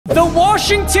The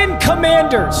Washington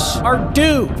Commanders are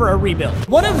due for a rebuild.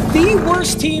 One of the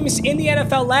worst teams in the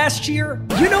NFL last year.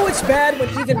 You know it's bad when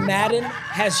even Madden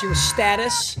has your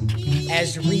status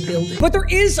as rebuilding. But there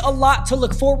is a lot to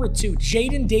look forward to.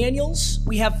 Jaden Daniels,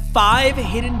 we have 5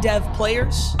 hidden dev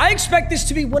players. I expect this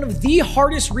to be one of the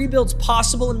hardest rebuilds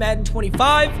possible in Madden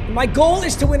 25. My goal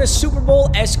is to win a Super Bowl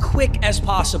as quick as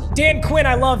possible. Dan Quinn,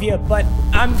 I love you, but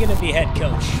I'm gonna be head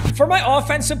coach. For my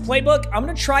offensive playbook, I'm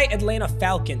gonna try Atlanta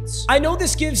Falcons. I know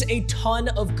this gives a ton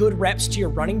of good reps to your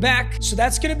running back, so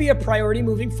that's gonna be a priority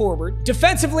moving forward.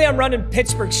 Defensively, I'm running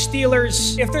Pittsburgh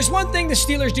Steelers. If there's one thing the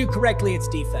Steelers do correctly, it's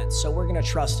defense, so we're gonna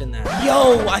trust in that.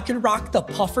 Yo, I can rock the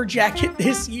puffer jacket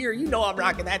this year. You know I'm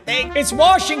rocking that thing. It's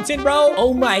Washington, bro.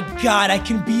 Oh my God, I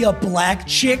can be a black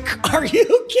chick. Are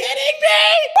you kidding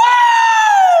me?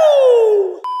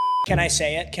 Woo! Can I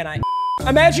say it? Can I?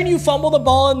 Imagine you fumble the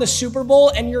ball in the Super Bowl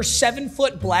and your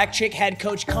 7-foot black chick head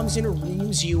coach comes in and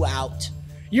reams you out.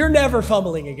 You're never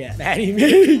fumbling again. Maddie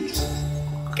Meeks.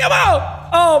 Come on.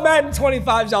 Oh, Madden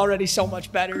 25 is already so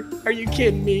much better. Are you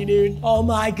kidding me, dude? Oh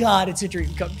my God, it's a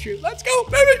dream come true. Let's go,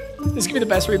 baby. This could be the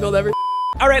best rebuild ever.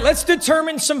 All right, let's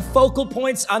determine some focal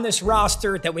points on this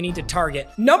roster that we need to target.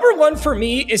 Number 1 for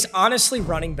me is honestly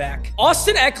running back.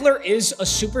 Austin Eckler is a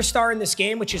superstar in this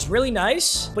game, which is really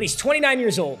nice, but he's 29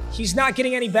 years old. He's not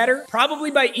getting any better. Probably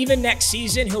by even next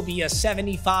season, he'll be a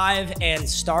 75 and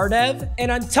star dev. And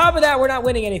on top of that, we're not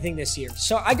winning anything this year.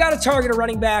 So I got to target a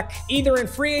running back either in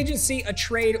free agency, a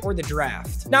trade, or the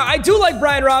draft. Now, I do like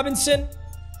Brian Robinson.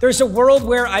 There's a world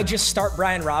where I just start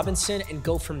Brian Robinson and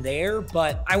go from there,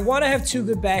 but I want to have 2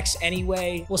 good backs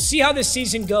anyway. We'll see how this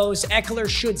season goes. Eckler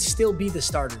should still be the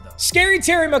starter, though. Scary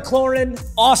Terry McLaurin,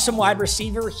 awesome wide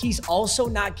receiver. He's also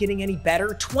not getting any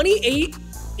better. 28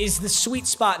 is the sweet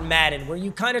spot in Madden where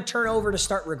you kind of turn over to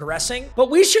start regressing,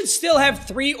 but we should still have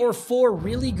 3 or 4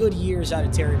 really good years out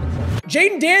of Terry McLaurin.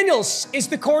 Jaden Daniels is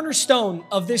the cornerstone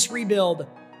of this rebuild.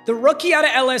 The rookie out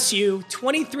of LSU,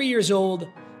 23 years old.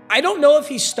 I don't know if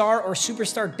he's star or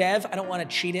superstar dev. I don't want to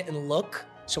cheat it and look,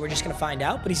 so we're just going to find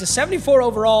out. But he's a 74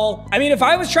 overall. I mean, if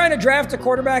I was trying to draft a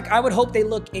quarterback, I would hope they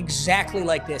look exactly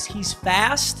like this. He's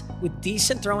fast with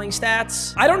decent throwing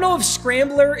stats. I don't know if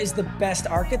Scrambler is the best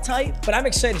archetype, but I'm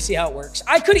excited to see how it works.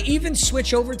 I could even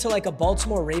switch over to like a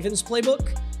Baltimore Ravens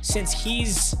playbook since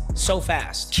he's so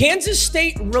fast. Kansas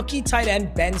State rookie tight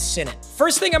end Ben Sinnott.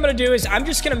 First thing I'm gonna do is I'm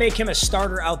just gonna make him a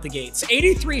starter out the gates.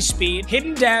 83 speed,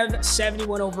 hidden dev,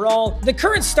 71 overall. The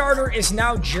current starter is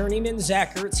now journeyman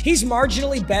Zach Ertz. He's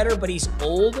marginally better, but he's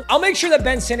old. I'll make sure that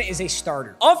Ben Sinnott is a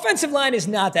starter. Offensive line is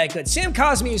not that good. Sam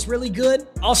Cosmi is really good.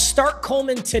 I'll start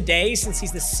Coleman today since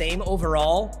he's the same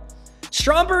overall.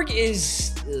 Stromberg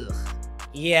is,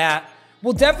 yeah.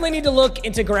 We'll definitely need to look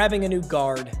into grabbing a new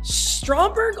guard.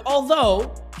 Stromberg,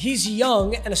 although he's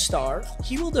young and a star,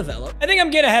 he will develop. I think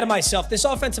I'm getting ahead of myself. This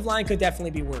offensive line could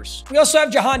definitely be worse. We also have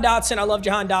Jahan Dotson. I love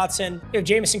Jahan Dotson. We have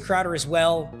Jamison Crowder as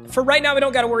well. For right now, we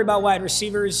don't got to worry about wide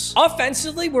receivers.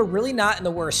 Offensively, we're really not in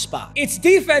the worst spot. It's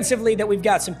defensively that we've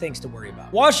got some things to worry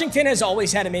about. Washington has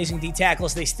always had amazing D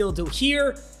tackles. They still do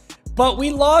here. But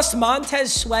we lost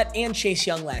Montez Sweat and Chase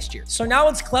Young last year. So now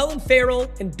it's Clelin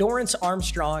Ferrell and Dorrance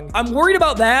Armstrong. I'm worried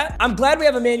about that. I'm glad we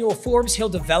have Emmanuel Forbes. He'll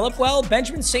develop well.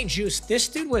 Benjamin St. Juste, this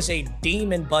dude was a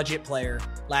demon budget player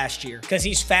last year because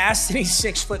he's fast and he's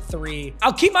 6'3".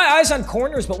 I'll keep my eyes on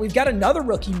corners, but we've got another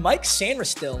rookie, Mike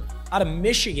Sanderstill, out of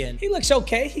Michigan. He looks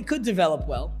okay. He could develop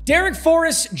well. Derek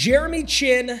Forrest, Jeremy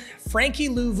Chin, Frankie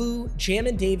Louvu,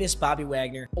 Jamin Davis, Bobby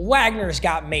Wagner. Wagner's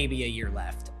got maybe a year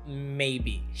left.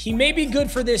 Maybe. He may be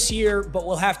good for this year, but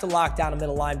we'll have to lock down a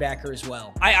middle linebacker as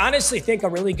well. I honestly think a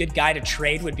really good guy to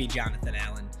trade would be Jonathan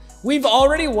Allen. We've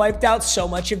already wiped out so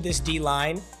much of this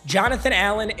D-line. Jonathan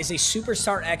Allen is a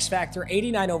superstar X-Factor,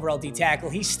 89 overall D-tackle.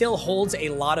 He still holds a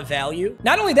lot of value.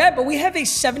 Not only that, but we have a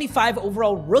 75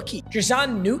 overall rookie,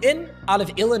 Jazon Newton out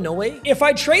of Illinois. If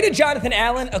I traded Jonathan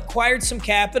Allen, acquired some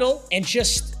capital, and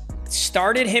just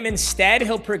started him instead,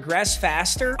 he'll progress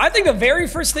faster. I think the very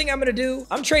first thing I'm gonna do,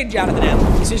 I'm trading Jonathan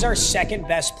Allen. This is our second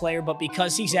best player, but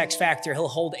because he's X-Factor, he'll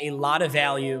hold a lot of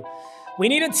value. We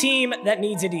need a team that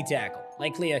needs a D-tackle.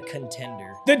 Likely a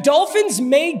contender. The Dolphins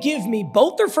may give me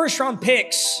both their first-round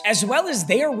picks as well as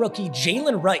their rookie,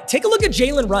 Jalen Wright. Take a look at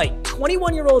Jalen Wright,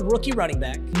 21-year-old rookie running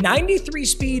back, 93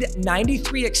 speed,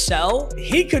 93 excel.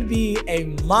 He could be a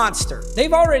monster.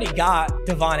 They've already got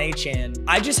Devon Achane.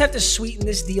 I just have to sweeten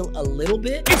this deal a little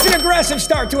bit. It's an aggressive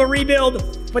start to a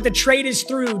rebuild, but the trade is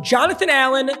through. Jonathan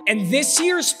Allen and this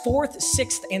year's 4th,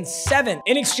 6th, and 7th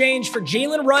in exchange for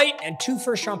Jalen Wright and 2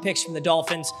 first-round picks from the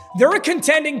Dolphins. They're a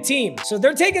contending team. So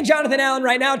they're taking Jonathan Allen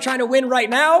right now, trying to win right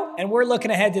now, and we're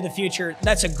looking ahead to the future.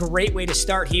 That's a great way to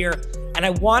start here. And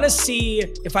and I want to see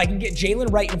if I can get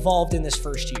Jalen Wright involved in this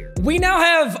first year. We now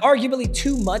have arguably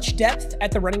too much depth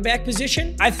at the running back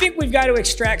position. I think we've got to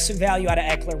extract some value out of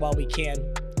Eckler while we can.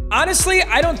 Honestly,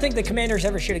 I don't think the Commanders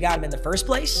ever should have got him in the first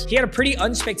place. He had a pretty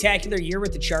unspectacular year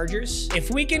with the Chargers. If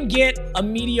we can get a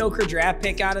mediocre draft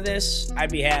pick out of this,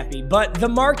 I'd be happy. But the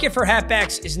market for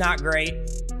halfbacks is not great.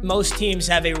 Most teams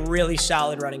have a really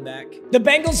solid running back. The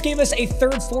Bengals gave us a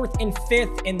 3rd, 4th, and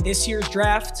 5th in this year's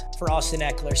draft for Austin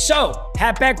Eckler. So,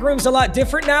 halfback room's a lot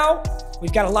different now.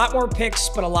 We've got a lot more picks,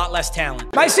 but a lot less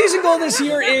talent. My season goal this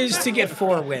year is to get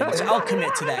 4 wins. I'll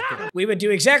commit to that goal. We would do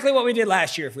exactly what we did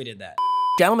last year if we did that.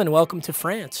 Gentlemen, welcome to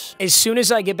France. As soon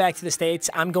as I get back to the States,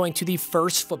 I'm going to the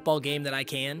first football game that I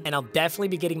can, and I'll definitely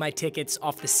be getting my tickets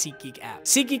off the SeatGeek app.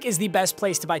 SeatGeek is the best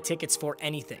place to buy tickets for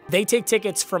anything. They take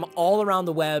tickets from all around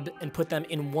the web and put them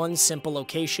in one simple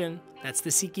location. That's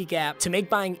the SeatGeek app. To make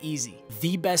buying easy,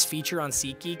 the best feature on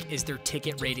SeatGeek is their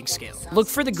ticket rating scale. Look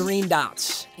for the green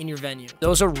dots in your venue.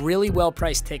 Those are really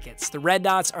well-priced tickets. The red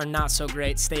dots are not so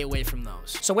great. Stay away from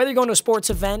those. So whether you're going to a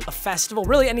sports event, a festival,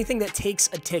 really anything that takes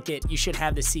a ticket, you should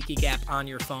have the SeatGeek app on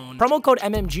your phone. Promo code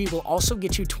MMG will also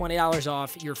get you $20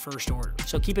 off your first order.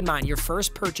 So keep in mind, your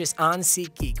first purchase on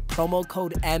SeatGeek, promo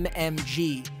code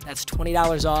MMG, that's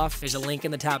 $20 off. There's a link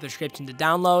in the top description to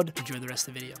download. Enjoy the rest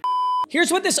of the video. Here's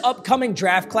what this upcoming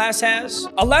draft class has.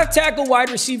 A left tackle, wide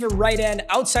receiver, right end,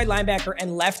 outside linebacker,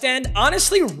 and left end.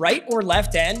 Honestly, right or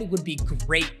left end would be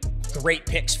great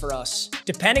picks for us.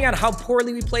 Depending on how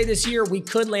poorly we play this year, we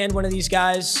could land one of these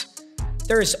guys.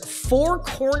 There's 4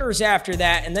 corners after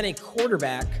that, and then a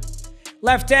quarterback.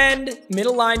 Left end,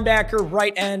 middle linebacker,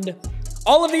 right end.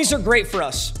 All of these are great for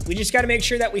us. We just got to make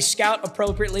sure that we scout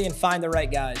appropriately and find the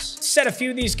right guys. Set a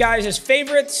few of these guys as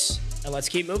favorites. And let's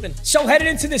keep moving. So headed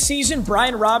into the season,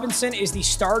 Brian Robinson is the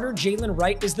starter. Jalen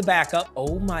Wright is the backup.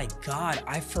 Oh my God,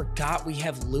 I forgot we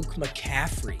have Luke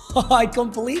McCaffrey. I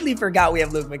completely forgot we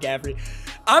have Luke McCaffrey.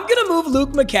 I'm gonna move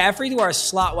Luke McCaffrey to our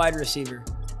slot wide receiver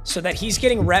so that he's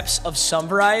getting reps of some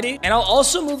variety. And I'll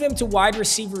also move him to wide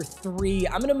receiver 3.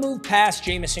 I'm gonna move past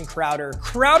Jamison Crowder.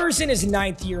 Crowder's in his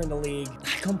 9th year in the league.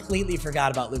 I completely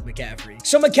forgot about Luke McCaffrey.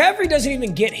 So McCaffrey doesn't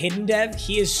even get hidden dev.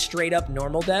 He is straight up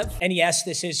normal dev. And yes,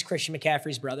 this is Christian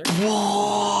McCaffrey's brother.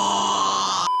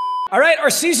 All right, our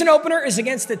season opener is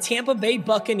against the Tampa Bay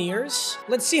Buccaneers.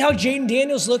 Let's see how Jaden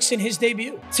Daniels looks in his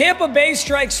debut. Tampa Bay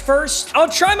strikes first. I'll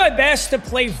try my best to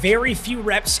play very few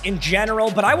reps in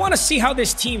general, but I want to see how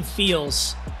this team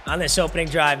feels on this opening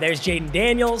drive. There's Jaden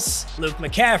Daniels. Luke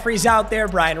McCaffrey's out there.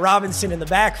 Brian Robinson in the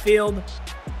backfield.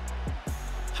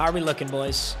 How are we looking,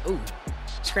 boys? Ooh,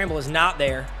 scramble is not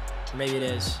there. Or maybe it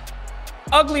is.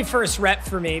 Ugly first rep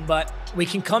for me, but we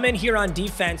can come in here on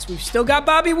defense. We've still got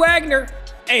Bobby Wagner.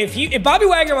 Hey, if Bobby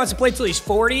Wagner wants to play till he's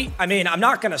 40, I mean, I'm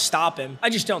not going to stop him. I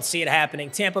just don't see it happening.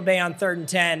 Tampa Bay on 3rd and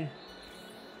 10.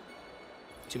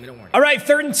 2-minute warning. All right,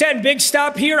 3rd and 10, big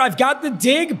stop here. I've got the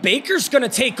dig. Baker's going to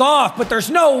take off, but there's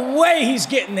no way he's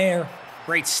getting there.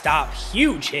 Great stop,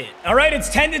 huge hit. All right, it's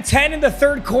 10-10 in the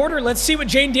 3rd quarter. Let's see what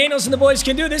Jane Daniels and the boys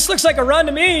can do. This looks like a run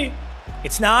to me.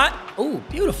 It's not. Ooh,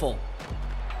 beautiful.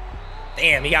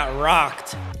 Damn, he got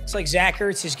rocked. It's like Zach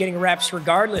Ertz is getting reps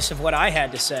regardless of what I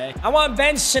had to say. I want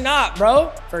Ben Sinnott,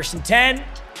 bro. 1st and 10.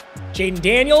 Jaden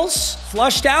Daniels,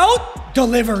 flushed out,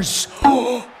 delivers.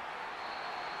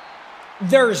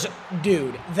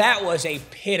 Dude, that was a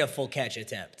pitiful catch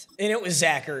attempt. And it was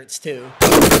Zach Ertz, too.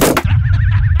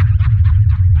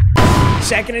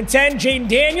 2nd and 10, Jaden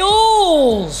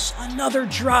Daniels. Another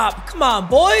drop. Come on,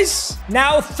 boys.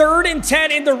 Now 3rd and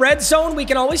 10 in the red zone. We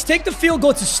can always take the field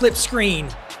goal to slip screen.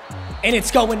 And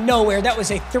it's going nowhere. That was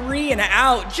a 3 and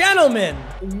out. Gentlemen,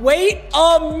 wait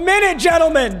a minute,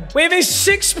 gentlemen. We have a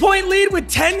 6-point lead with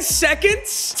 10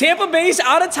 seconds. Tampa Bay's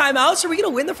out of timeouts. Are we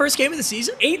going to win the first game of the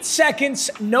season? 8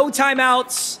 seconds, no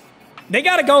timeouts. They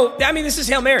got to go. I mean, this is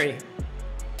Hail Mary.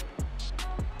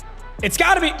 It's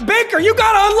got to be. Baker, you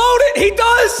got to unload it. He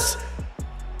does.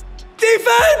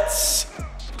 Defense.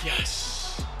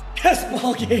 Yes. Yes,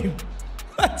 ball game.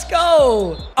 Let's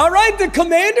go. All right, the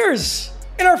Commanders.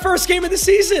 In our first game of the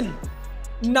season,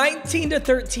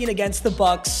 19-13 against the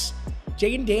Bucs.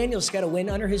 Jaden Daniels got a win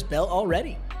under his belt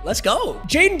already. Let's go.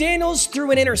 Jaden Daniels threw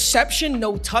an interception,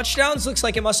 no touchdowns. Looks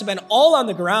like it must have been all on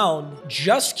the ground.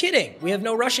 Just kidding. We have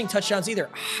no rushing touchdowns either.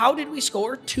 How did we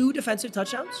score 2 defensive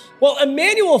touchdowns? Well,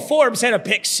 Emmanuel Forbes had a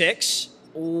pick 6.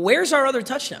 Where's our other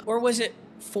touchdown? Or was it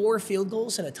 4 field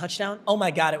goals and a touchdown? Oh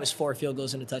my God, it was 4 field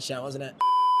goals and a touchdown, wasn't it?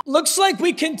 Looks like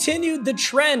we continued the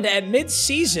trend at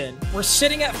mid-season. We're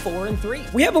sitting at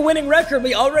 4-3. We have a winning record.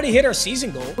 We already hit our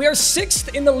season goal. We are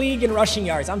 6th in the league in rushing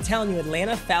yards. I'm telling you,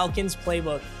 Atlanta Falcons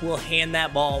playbook will hand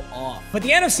that ball off. But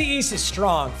the NFC East is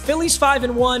strong. Philly's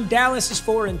 5-1, Dallas is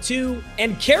 4-2,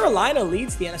 and Carolina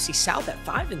leads the NFC South at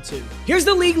 5-2. Here's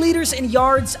the league leaders in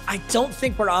yards. I don't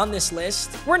think we're on this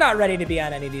list. We're not ready to be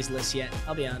on any of these lists yet,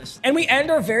 I'll be honest. And we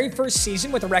end our very first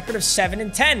season with a record of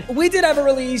 7-10. We did have a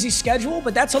really easy schedule,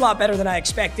 but that's a lot better than I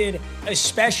expected,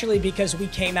 especially because we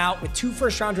came out with 2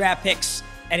 first-round draft picks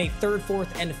and a 3rd, 4th,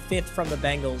 and 5th from the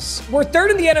Bengals. We're 3rd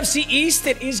in the NFC East.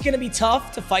 It is going to be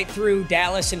tough to fight through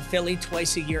Dallas and Philly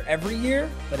twice a year every year,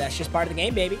 but that's just part of the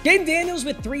game, baby. Jaden Daniels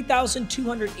with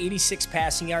 3,286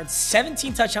 passing yards,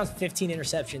 17 touchdowns, 15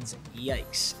 interceptions.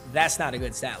 Yikes. That's not a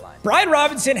good stat line. Brian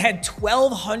Robinson had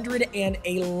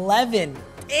 1,211.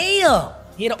 Damn.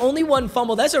 He had only 1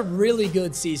 fumble. That's a really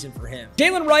good season for him.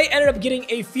 Jalen Wright ended up getting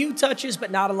a few touches, but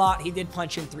not a lot. He did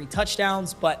punch in 3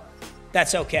 touchdowns, but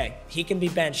that's okay. He can be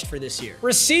benched for this year.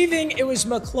 Receiving, it was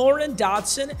McLaurin,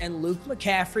 Dotson, and Luke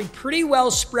McCaffrey. Pretty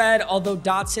well spread, although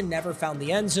Dotson never found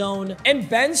the end zone. And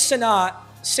Ben Sinnott,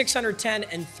 610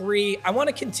 and 3. I want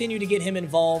to continue to get him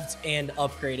involved and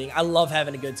upgrading. I love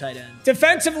having a good tight end.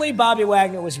 Defensively, Bobby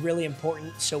Wagner was really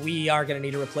important, so we are going to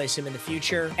need to replace him in the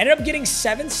future. Ended up getting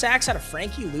 7 sacks out of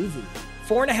Frankie Louvu,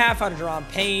 4.5 out of Jerome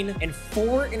Payne, and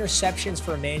 4 interceptions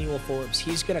for Emmanuel Forbes.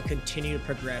 He's going to continue to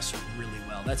progress really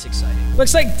well. That's exciting.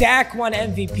 Looks like Dak won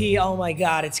MVP. Oh my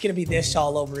God, it's going to be this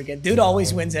all over again. Dude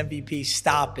always wins MVP.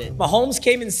 Stop it. Mahomes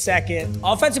came in 2nd.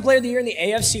 Offensive player of the year in the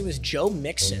AFC was Joe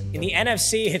Mixon. In the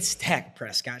NFC, it's Dak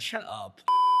Prescott. Shut up.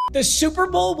 The Super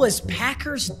Bowl was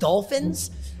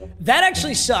Packers-Dolphins. That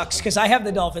actually sucks because I have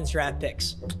the Dolphins draft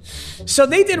picks. So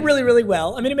they did really, really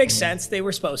well. I mean, it makes sense. They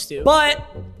were supposed to. But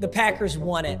the Packers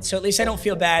won it. So at least I don't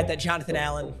feel bad that Jonathan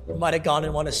Allen might have gone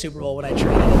and won a Super Bowl when I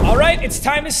traded him. All right, it's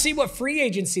time to see what free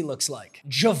agency looks like.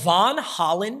 Javon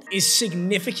Holland is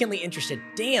significantly interested.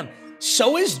 Damn.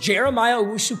 So is Jeremiah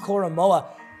Owusu-Koramoah.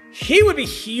 He would be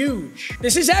huge.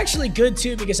 This is actually good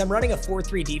too because I'm running a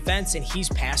 4-3 defense and he's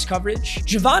pass coverage.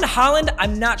 Javon Holland,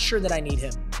 I'm not sure that I need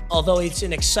him, although he's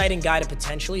an exciting guy to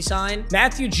potentially sign.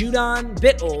 Matthew Judon,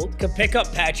 bit old, could pick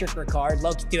up Patrick Ricard.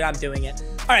 Look, dude, I'm doing it.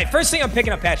 All right, first thing, I'm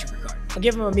picking up Patrick Ricard. I'll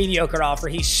give him a mediocre offer.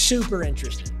 He's super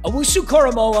interested.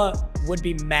 Owusu-Koramoah would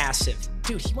be massive.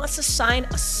 Dude, he wants to sign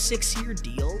a 6-year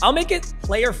deal. I'll make it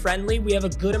player friendly. We have a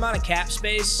good amount of cap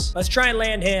space. Let's try and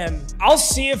land him. I'll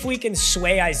see if we can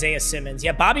sway Isaiah Simmons.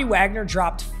 Yeah, Bobby Wagner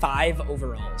dropped 5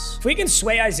 overalls. If we can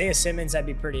sway Isaiah Simmons, I'd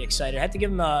be pretty excited. I have to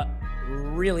give him a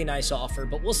really nice offer,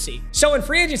 but we'll see. So in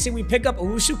free agency, we pick up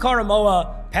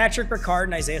Owusu-Koramoah, Patrick Ricard,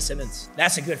 and Isaiah Simmons.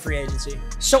 That's a good free agency.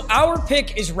 So our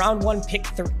pick is round 1, pick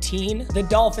 13. The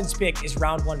Dolphins pick is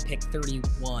round 1, pick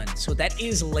 31. So that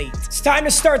is late. It's time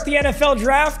to start the NFL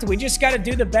draft. We just got to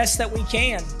do the best that we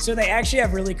can. So they actually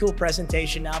have really cool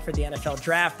presentation now for the NFL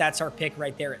draft. That's our pick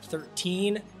right there at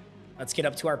 13. Let's get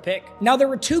up to our pick. Now, there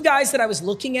were 2 guys that I was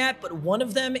looking at, but one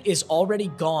of them is already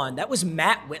gone. That was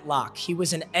Matt Whitlock. He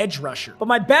was an edge rusher. But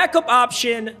my backup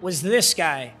option was this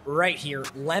guy right here,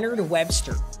 Leonard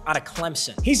Webster out of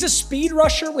Clemson. He's a speed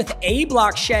rusher with A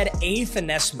block shed, A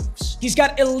finesse moves. He's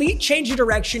got elite change of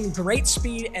direction, great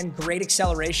speed, and great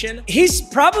acceleration. He's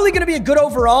probably going to be a good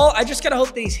overall. I just got to hope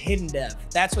that he's hidden dev.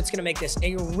 That's what's going to make this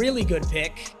a really good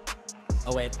pick.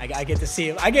 Oh, wait, I get to see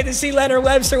him. I get to see Leonard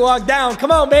Webster walk down.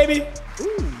 Come on, baby.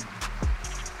 Ooh.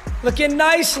 Looking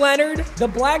nice, Leonard. The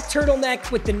black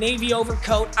turtleneck with the navy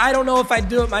overcoat. I don't know if I'd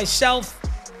do it myself,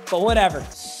 but whatever.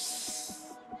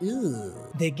 Ooh.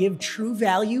 They give true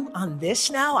value on this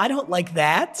now? I don't like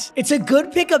that. It's a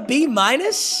good pick, a B-.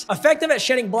 Effective at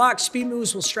shedding blocks, speed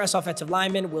moves will stress offensive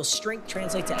linemen, will strength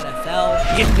translate to NFL.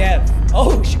 Hidden dev.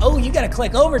 Oh, you gotta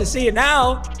click over to see it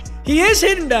now. He is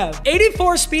hidden dev.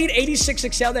 84 speed, 86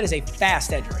 excel. That is a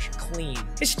fast edge rusher. Clean.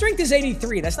 His strength is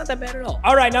 83. That's not that bad at all.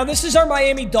 All right, now this is our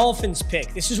Miami Dolphins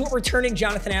pick. This is what we're turning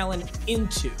Jonathan Allen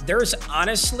into. There's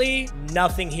honestly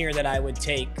nothing here that I would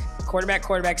take.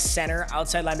 Quarterback, center,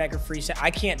 outside linebacker, free set.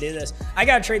 I can't do this. I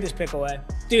gotta trade this pick away.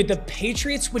 Dude, the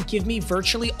Patriots would give me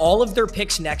virtually all of their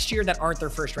picks next year that aren't their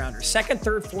first rounders. 2nd,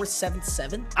 3rd, 4th, 7th,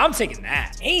 7th. I'm taking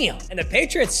that. Damn. And the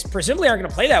Patriots presumably aren't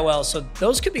gonna play that well, so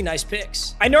those could be nice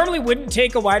picks. I normally wouldn't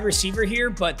take a wide receiver here,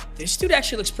 but this dude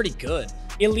actually looks pretty good.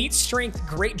 Elite strength,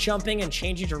 great jumping, and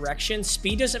change of direction.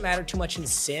 Speed doesn't matter too much in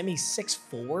sim. He's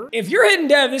 6'4". If you're hitting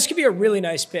dev, this could be a really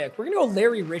nice pick. We're gonna go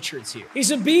Larry Richards here. He's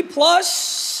a B+.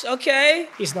 Okay.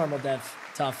 He's normal dev.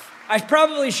 Tough. I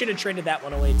probably should have traded that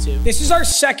one away too. This is our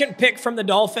 2nd pick from the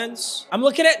Dolphins. I'm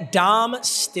looking at Dom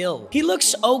Still. He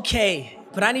looks okay.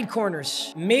 but I need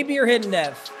corners. Maybe you're hidden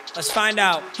dev. Let's find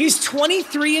out. He's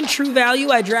 23 in true value.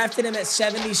 I drafted him at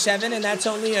 77, and that's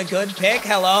only a good pick.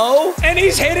 Hello? And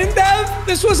he's hidden dev?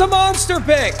 This was a monster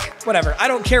pick. Whatever. I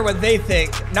don't care what they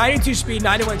think. 92 speed,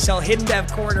 91 excel, hidden dev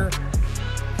corner.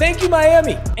 Thank you,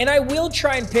 Miami. And I will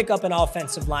try and pick up an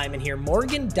offensive lineman here.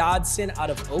 Morgan Dodson out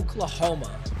of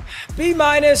Oklahoma. B-,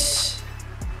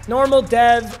 normal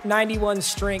dev, 91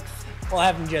 strength. We'll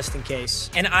have him just in case.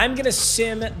 And I'm going to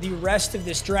sim the rest of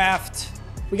this draft.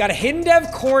 We got a hidden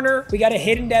dev corner. We got a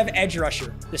hidden dev edge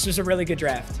rusher. This was a really good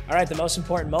draft. All right, the most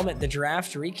important moment, the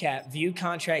draft recap. View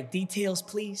contract details,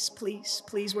 please, please,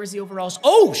 please. Where's the overalls?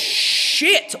 Oh,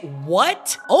 shit.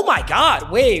 What? Oh my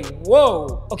God. Wait,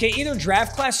 whoa. Okay, either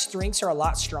draft class strengths are a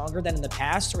lot stronger than in the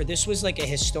past, or this was like a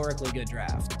historically good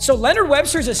draft. So Leonard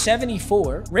Webster's a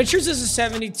 74. Richards is a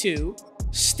 72.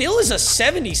 Still is a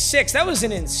 76. That was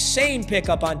an insane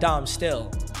pickup on Dom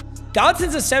Still.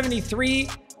 Dodson's a 73.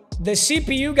 The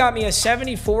CPU got me a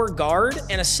 74 guard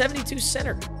and a 72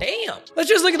 center. Damn. Let's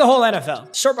just look at the whole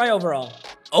NFL. Sort by overall.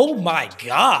 Oh my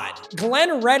God.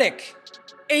 Glenn Reddick,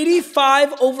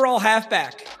 85 overall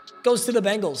halfback. Goes to the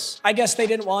Bengals. I guess they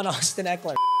didn't want Austin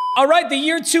Eckler. All right, the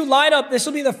year 2 lineup. This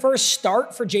will be the first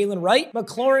start for Jalen Wright.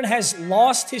 McLaurin has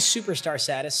lost his superstar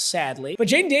status, sadly. But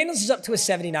Jaden Daniels is up to a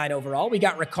 79 overall. We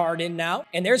got Ricard in now.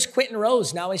 And there's Quentin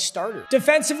Rose, now a starter.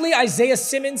 Defensively, Isaiah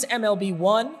Simmons, MLB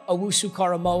 1, Owusu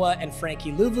Karamoa, and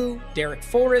Frankie Luvu, Derek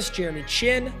Forrest, Jeremy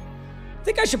Chin. I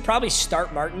think I should probably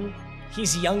start Martin.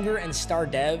 He's younger and star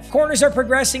dev. Corners are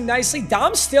progressing nicely.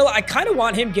 Dom Still, I kind of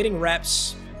want him getting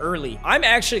reps early. I'm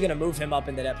actually going to move him up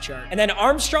in the depth chart. And then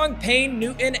Armstrong, Payne,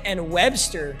 Newton, and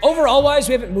Webster. Overall wise,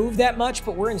 we haven't moved that much,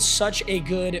 but we're in such a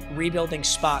good rebuilding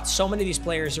spot. So many of these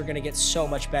players are going to get so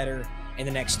much better in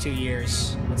the next 2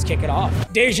 years. Let's kick it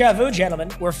off. Deja vu,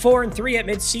 gentlemen. We're 4-3 at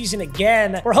midseason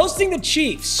again. We're hosting the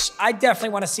Chiefs. I definitely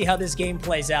want to see how this game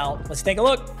plays out. Let's take a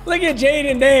look. Look at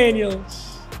Jaden Daniels.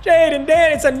 Jaden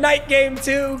Dan, it's a night game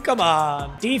too. Come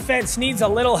on. Defense needs a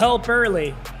little help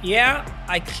early. Yeah,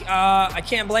 I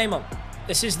can't blame them.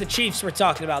 This is the Chiefs we're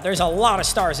talking about. There's a lot of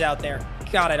stars out there.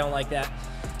 God, I don't like that.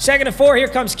 2nd and 4, here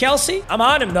comes Kelsey. I'm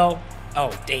on him though.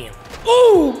 Oh, damn.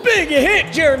 Ooh, big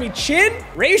hit, Jeremy Chin.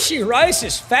 Rashee Rice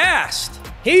is fast.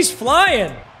 He's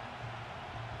flying.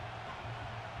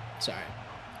 Sorry,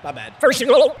 my bad. 1st and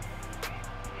goal.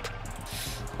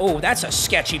 Oh, that's a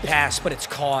sketchy pass, but it's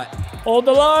caught. Hold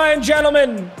the line,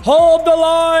 gentlemen. Hold the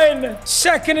line.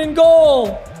 2nd and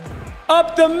goal.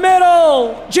 Up the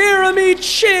middle. Jeremy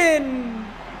Chin.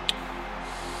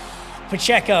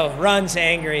 Pacheco runs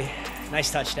angry.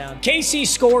 Nice touchdown. KC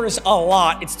scores a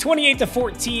lot. It's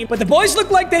 28-14, but the boys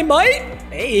look like they might.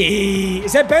 Hey,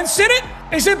 is that Ben Sinnott?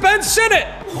 Is it Ben Sinnott?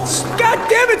 God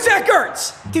damn it, Zach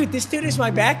Ertz. Dude, this dude is my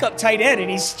backup tight end,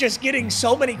 and he's just getting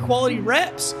so many quality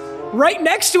reps. Right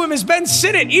next to him is Ben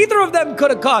Sinnott. Either of them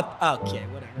could have caught. Okay,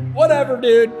 whatever. Whatever,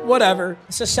 dude. Whatever.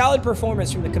 It's a solid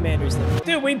performance from the Commanders, though.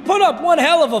 Dude, we put up one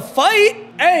hell of a fight.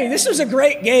 Hey, this was a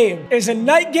great game. It was a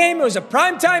night game. It was a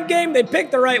primetime game. They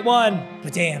picked the right one.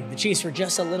 But damn, the Chiefs were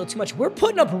just a little too much. We're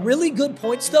putting up really good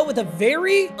points, though, with a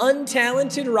very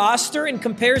untalented roster in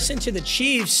comparison to the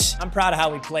Chiefs. I'm proud of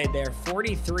how we played there.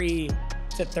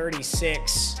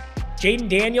 43-36. Jaden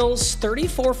Daniels,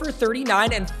 34 for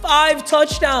 39 and 5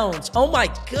 touchdowns. Oh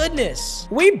my goodness.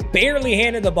 We barely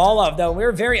handed the ball off though. We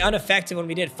were very ineffective when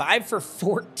we did. 5 for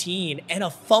 14 and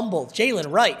a fumble.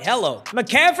 Jalen Wright, hello.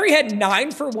 McCaffrey had 9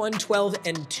 for 112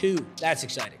 and 2. That's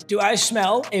exciting. Do I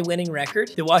smell a winning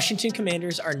record? The Washington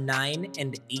Commanders are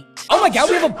 9-8. Oh my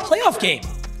God, we have a playoff game.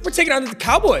 We're taking on the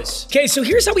Cowboys. Okay, so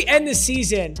here's how we end this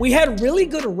season. We had really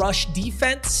good rush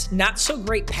defense, not so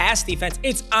great pass defense.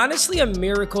 It's honestly a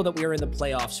miracle that we are in the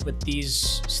playoffs with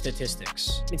these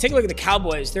statistics. I mean, take a look at the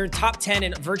Cowboys. They're top 10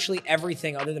 in virtually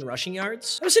everything other than rushing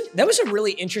yards. That was a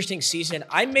really interesting season.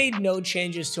 I made no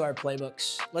changes to our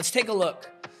playbooks. Let's take a look.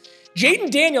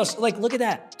 Jaden Daniels, like, look at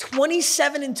that.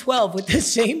 27-12 with the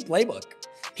same playbook.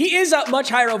 He is up much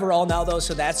higher overall now, though,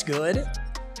 so that's good.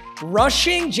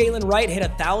 Rushing, Jalen Wright hit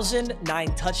 1,000,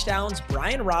 9 touchdowns.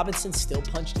 Brian Robinson still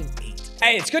punched in 8.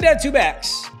 Hey, it's good to have 2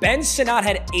 backs. Ben Sinnott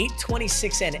had 8,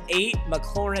 26, and 8.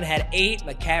 McLaurin had 8.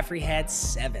 McCaffrey had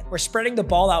 7. We're spreading the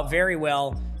ball out very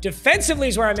well. Defensively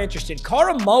is where I'm interested.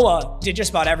 Karamoa did just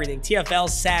about everything. TFL,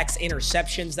 sacks,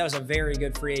 interceptions. That was a very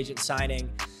good free agent signing.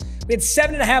 We had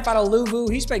 7.5 out of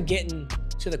Luvu. He's been getting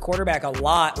to the quarterback a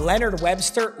lot. Leonard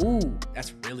Webster, ooh,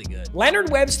 that's really good.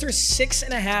 Leonard Webster,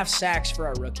 6.5 sacks for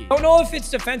our rookie. Don't know if it's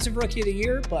defensive rookie of the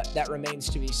year, but that remains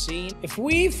to be seen. If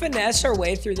we finesse our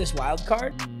way through this wild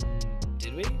card,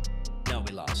 did we? No,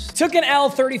 we lost. lost. Took an L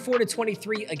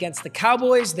 34-23 against the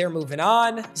Cowboys. They're moving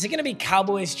on. Is it gonna be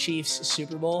Cowboys Chiefs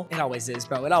Super Bowl? It always is,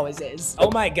 bro. It always is.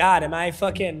 Oh my God, am I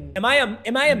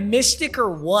a mystic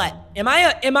or what? Am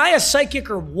I a psychic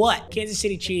or what? Kansas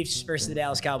City Chiefs versus the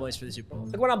Dallas Cowboys for the Super Bowl.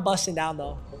 Look what I'm busting down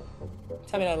though.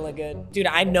 Tell me that I look good. Dude,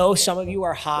 I know some of you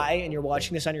are high and you're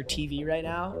watching this on your TV right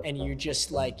now and you're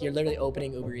just like, you're literally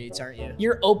opening Uber Eats, aren't you?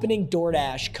 You're opening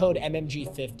DoorDash, code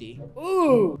MMG50.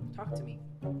 Ooh, talk to me.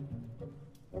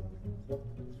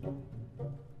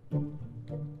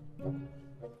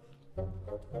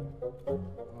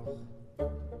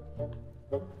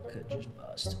 Could just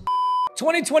bust.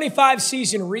 2025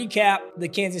 season recap. The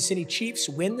Kansas City Chiefs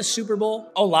win the Super Bowl.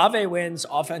 Olave wins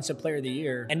Offensive Player of the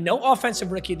Year. And no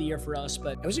Offensive Rookie of the Year for us,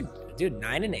 but it was a, dude,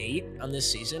 9-8 on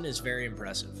this season is very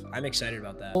impressive. I'm excited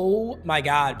about that. Oh my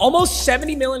God. Almost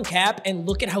 70 million cap, and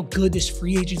look at how good this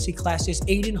free agency class is.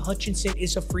 Aiden Hutchinson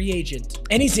is a free agent,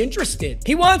 and he's interested.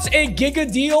 He wants a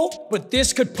giga deal, but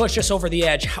this could push us over the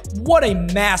edge. What a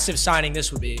massive signing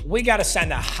this would be. We got to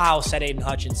send a house at Aiden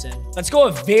Hutchinson. Let's go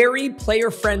a very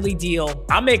player-friendly deal.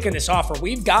 I'm making this offer.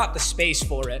 We've got the space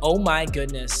for it. Oh my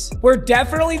goodness. We're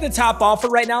definitely the top offer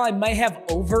right now. I might have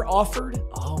over-offered.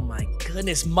 Oh my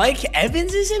goodness. Mike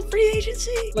Evans is in free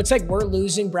agency? Looks like we're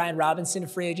losing Brian Robinson to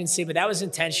free agency, but that was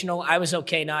intentional. I was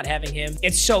okay not having him.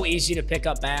 It's so easy to pick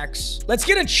up backs. Let's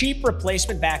get a cheap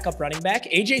replacement backup running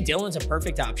back. AJ Dillon's a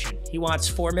perfect option. He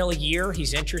wants $4 million a year.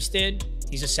 He's interested.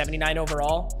 He's a 79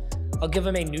 overall. I'll give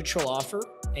him a neutral offer,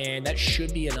 and that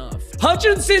should be enough.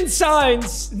 Hutchinson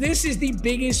signs. This is the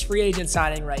biggest free agent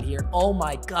signing right here. Oh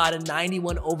my God, a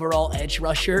 91 overall edge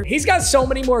rusher. He's got so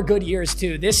many more good years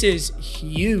too. This is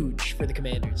huge for the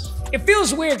Commanders. It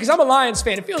feels weird because I'm a Lions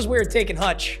fan. It feels weird taking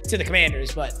Hutch to the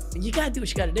Commanders, but you gotta do what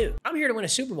you gotta do. I'm here to win a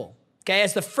Super Bowl, okay?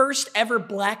 As the first ever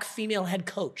black female head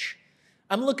coach,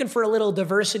 I'm looking for a little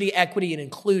diversity, equity, and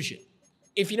inclusion,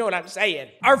 if you know what I'm saying.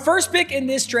 Our first pick in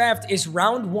this draft is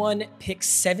round 1, pick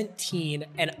 17.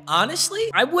 And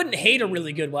honestly, I wouldn't hate a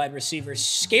really good wide receiver.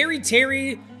 Scary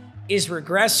Terry is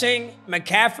regressing.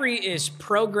 McCaffrey is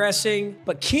progressing,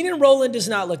 but Keenan Rowland does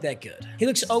not look that good. He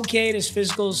looks okay and his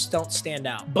physicals don't stand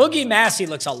out. Boogie Massey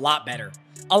looks a lot better.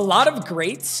 A lot of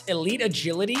greats, elite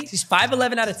agility. He's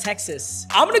 5'11" out of Texas.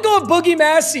 I'm gonna go with Boogie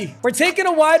Massey. We're taking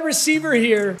a wide receiver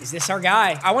here. Is this our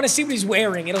guy? I wanna see what he's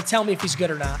wearing. It'll tell me if he's good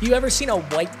or not. You ever seen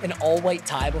an all-white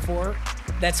tie before?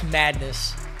 That's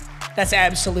madness. That's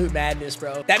absolute madness,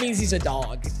 bro. That means he's a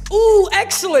dog. Ooh,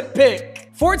 excellent pick.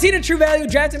 14 in true value,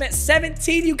 draft him at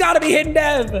 17. You gotta be hidden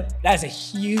dev. That's a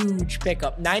huge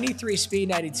pickup. 93 speed,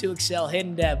 92 excel,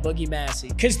 hidden dev, Boogie Massey.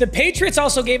 Because the Patriots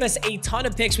also gave us a ton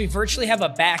of picks. We virtually have a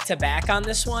back-to-back on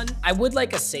this one. I would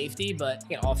like a safety, but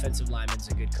you know, offensive lineman's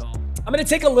a good call. I'm gonna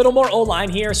take a little more O-line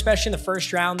here, especially in the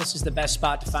first round. This is the best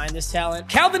spot to find this talent.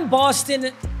 Calvin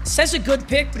Boston says a good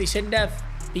pick, but he's hidden dev.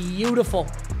 Beautiful.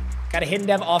 Got a hidden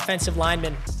dev offensive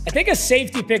lineman. I think a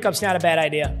safety pickup's not a bad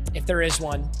idea. If there is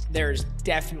one, there's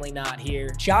definitely not here.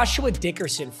 Joshua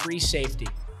Dickerson, free safety.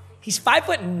 He's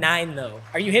 5'9" though.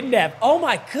 Are you hidden dev? Oh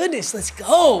my goodness, let's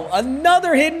go.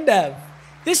 Another hidden dev.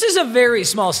 This is a very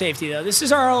small safety though. This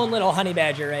is our own little honey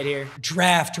badger right here.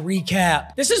 Draft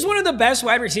recap. This is one of the best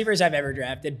wide receivers I've ever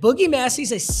drafted. Boogie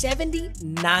Massey's a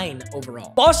 79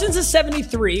 overall. Boston's a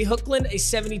 73. Hookland a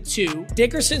 72.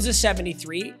 Dickerson's a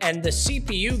 73. And the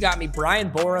CPU got me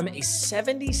Brian Borum, a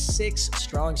 76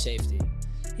 strong safety.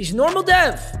 He's normal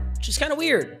dev, which is kind of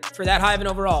weird for that high of an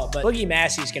overall, but Boogie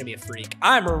Massey's gonna be a freak.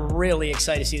 I'm really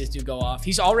excited to see this dude go off.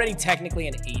 He's already technically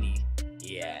an 80.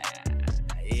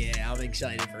 Yeah, I'm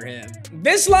excited for him.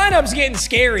 This lineup's getting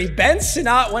scary. Ben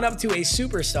Sinnott went up to a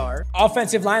superstar.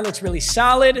 Offensive line looks really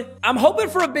solid. I'm hoping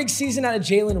for a big season out of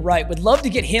Jalen Wright. Would love to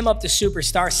get him up to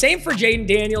superstar. Same for Jaden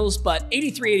Daniels, but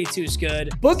 83-82 is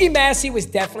good. Boogie Massey was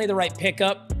definitely the right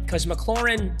pickup because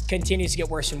McLaurin continues to get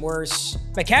worse and worse.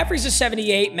 McCaffrey's a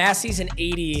 78, Massey's an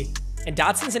 80, and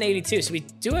Dotson's an 82. So we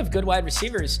do have good wide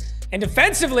receivers. And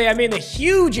defensively, I mean, the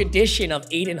huge addition of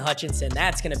Aiden Hutchinson,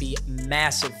 that's going to be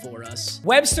massive for us.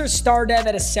 Webster's star dev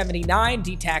at a 79.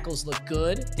 D tackles look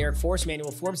good. Derek Force,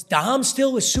 Manuel Forbes. Dom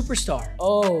still was superstar.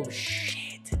 Oh, shit.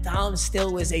 Dom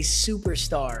still was a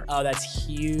superstar. Oh, that's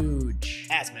huge.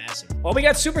 That's massive. Well, we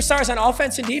got superstars on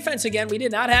offense and defense again. We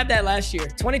did not have that last year.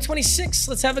 2026,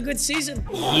 let's have a good season.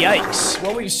 Yikes.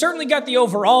 Well, we've certainly got the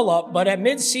overall up, but at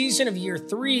mid-season of year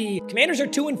 3, Commanders are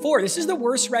 2-4. This is the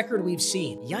worst record we've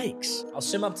seen. Yikes. I'll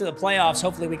sim up to the playoffs.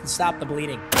 Hopefully we can stop the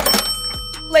bleeding.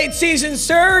 Late season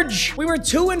surge. We were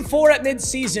 2-4 at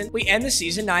mid-season. We end the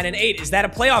season 9-8. Is that a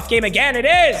playoff game again? It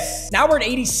is. Now we're at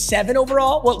 87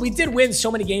 overall. Well, we did win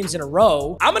so many games in a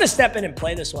row. I'm going to step in and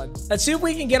play this one. Let's see if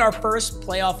we can get our first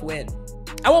playoff win.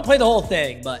 I won't play the whole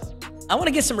thing, but I want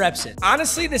to get some reps in.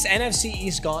 Honestly, this NFC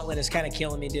East gauntlet is kind of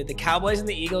killing me, dude. The Cowboys and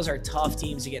the Eagles are tough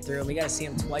teams to get through, and we got to see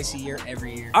them twice a year,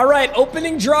 every year. All right,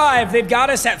 opening drive. They've got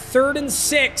us at 3rd and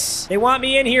 6. They want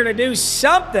me in here to do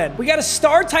something. We got a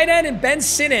star tight end in Ben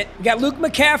Sinnott. We got Luke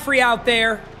McCaffrey out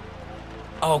there.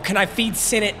 Oh, can I feed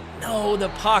Sinnott? No, the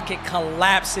pocket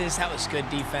collapses. That was good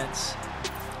defense.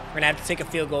 We're going to have to take a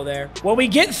field goal there. Well, we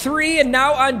get 3, and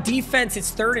now on defense,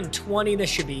 it's 3rd and 20. This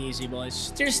should be easy,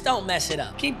 boys. Just don't mess it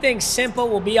up. Keep things simple.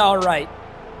 We'll be all right.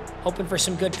 Hoping for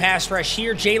some good pass rush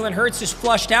here. Jalen Hurts is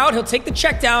flushed out. He'll take the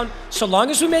check down. So long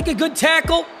as we make a good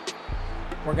tackle,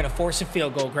 we're going to force a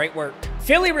field goal. Great work.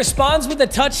 Philly responds with a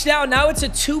touchdown. Now it's a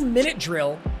 2-minute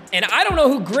drill. And I don't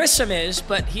know who Grissom is,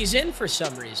 but he's in for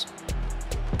some reason.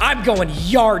 I'm going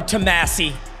yard to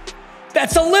Massey.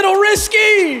 That's a little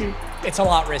risky. It's a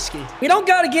lot risky. We don't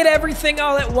got to get everything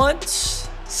all at once.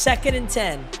 2nd and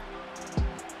 10.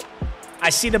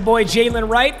 I see the boy Jalen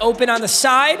Wright open on the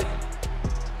side.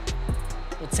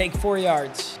 We'll take 4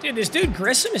 yards. Dude, this dude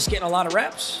Grissom is getting a lot of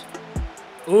reps.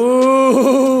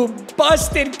 Ooh,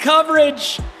 busted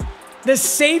coverage. The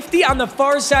safety on the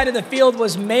far side of the field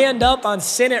was manned up on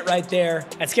Sinnott right there.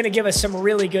 That's going to give us some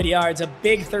really good yards. A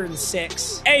big 3rd and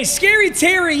 6. Hey, Scary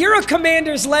Terry, you're a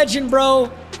Commanders legend,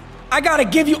 bro. I got to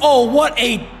give you... Oh, what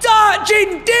a dot.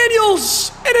 Jaden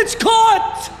Daniels. And it's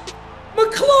caught.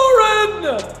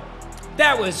 McLaurin.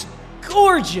 That was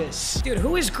gorgeous. Dude,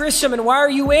 who is Grissom and why are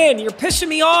you in? You're pissing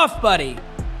me off, buddy.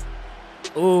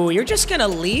 Ooh, you're just going to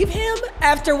leave him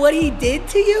after what he did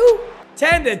to you?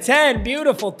 10 to 10.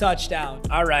 Beautiful touchdown.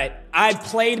 All right. I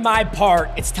played my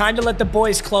part. It's time to let the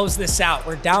boys close this out.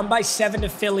 We're down by 7 to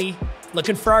Philly.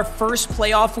 Looking for our first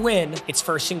playoff win. It's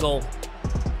 1st and goal.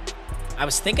 I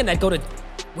was thinking that'd go to...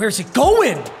 Where's it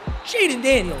going? Jaden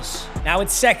Daniels. Now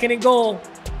it's 2nd and goal.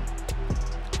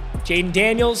 Jaden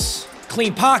Daniels.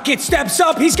 Clean pocket. Steps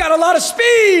up. He's got a lot of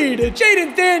speed.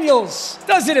 Jaden Daniels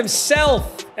does it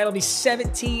himself. That'll be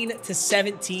 17 to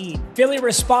 17. Philly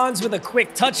responds with a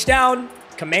quick touchdown.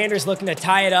 Commanders looking to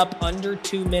tie it up under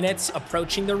 2 minutes.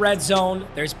 Approaching the red zone.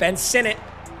 There's Ben Sinnott.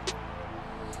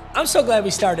 I'm so glad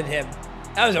we started him.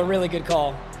 That was a really good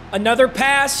call. Another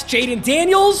pass. Jaden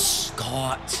Daniels.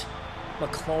 Caught.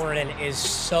 McLaurin is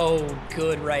so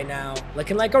good right now.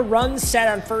 Looking like a run set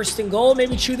on 1st and goal.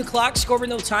 Maybe chew the clock, score with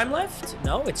no time left.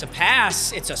 No, it's a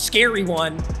pass. It's a scary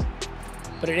one.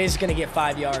 But it is going to get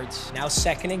 5 yards. Now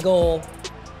 2nd and goal.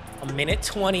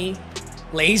 1:20.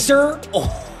 Laser.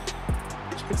 Oh.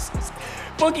 Jesus.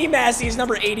 Boogie Massey is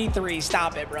number 83.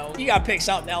 Stop it, bro. You got to pick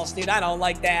something else, dude. I don't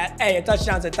like that. Hey, a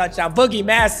touchdown's a touchdown. Boogie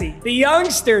Massey, the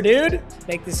youngster, dude.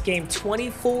 Make this game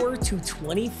 24 to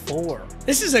 24.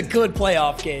 This is a good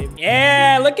playoff game.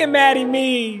 Yeah, look at Matty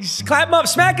Mees. Clap him up.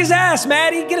 Smack his ass,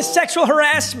 Matty. Get a sexual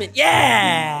harassment.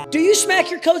 Yeah. Do you smack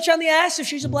your coach on the ass if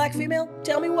she's a black female?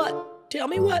 Tell me what. Tell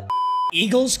me what.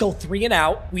 Eagles go 3 and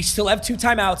out. We still have 2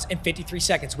 timeouts and 53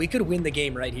 seconds. We could win the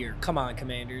game right here. Come on,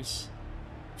 Commanders.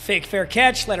 Fake fair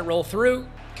catch. Let it roll through.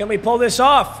 Can we pull this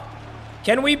off?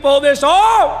 Can we pull this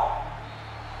off?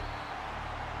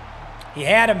 He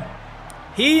had him.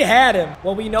 He had him.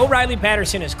 Well, we know Riley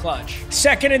Patterson is clutch.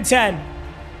 2nd and 10.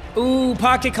 Ooh,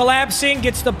 pocket collapsing.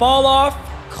 Gets the ball off.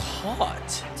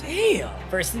 Caught. Damn.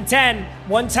 1st and 10.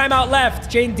 1 timeout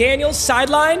left. Jaden Daniels,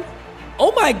 sideline.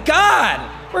 Oh, my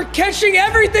God. We're catching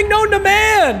everything known to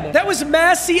man. That was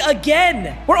Massey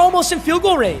again. We're almost in field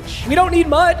goal range. We don't need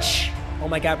much. Oh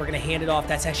my God, we're gonna hand it off.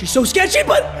 That's actually so sketchy,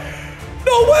 but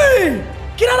no way.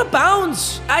 Get out of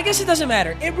bounds. I guess it doesn't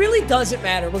matter. It really doesn't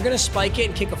matter. We're gonna spike it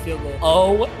and kick a field goal.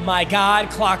 Oh my God,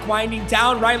 clock winding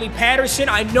down. Riley Patterson,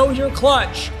 I know you're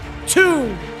clutch. 2,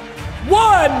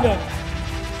 1,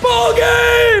 ball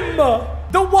game.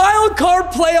 The wild card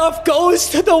playoff goes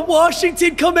to the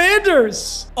Washington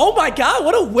Commanders. Oh my God,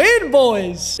 what a win,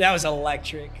 boys. That was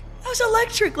electric. That was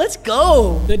electric. Let's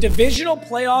go. The divisional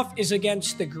playoff is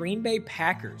against the Green Bay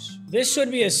Packers. This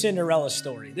should be a Cinderella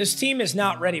story. This team is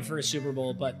not ready for a Super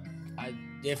Bowl, but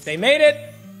if they made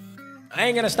it, I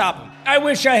ain't going to stop them. I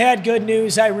wish I had good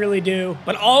news. I really do.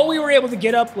 But all we were able to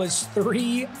get up was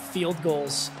 3 field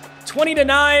goals. 20 to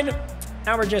 9.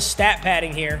 Now we're just stat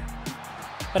padding here.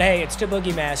 But hey, it's to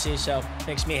Boogie Massey, so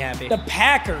makes me happy. The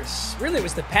Packers. Really, it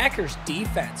was the Packers'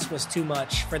 defense was too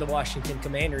much for the Washington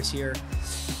Commanders here.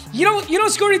 You don't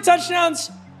score any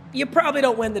touchdowns, you probably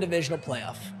don't win the divisional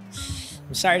playoff.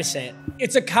 I'm sorry to say it.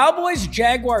 It's a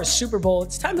Cowboys-Jaguars Super Bowl.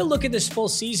 It's time to look at this full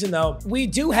season, though. We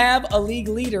do have a league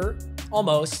leader,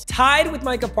 almost, tied with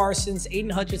Micah Parsons.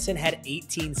 Aiden Hutchinson had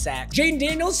 18 sacks. Jaden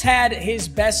Daniels had his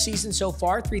best season so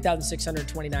far,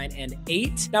 3,629 and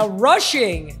 8. Now,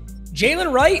 rushing,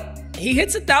 Jalen Wright He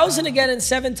hits 1,000 again in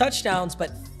 7 touchdowns,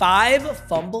 but 5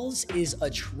 fumbles is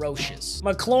atrocious.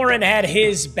 McLaurin had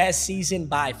his best season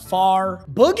by far.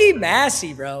 Boogie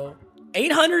Massey, bro.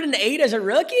 808 as a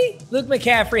rookie? Luke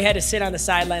McCaffrey had to sit on the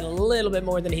sideline a little bit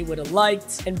more than he would have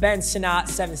liked. And Ben Sinnott,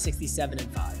 767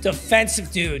 and 5. Defensive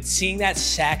dude, seeing that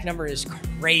sack number is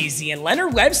crazy. And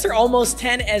Leonard Webster almost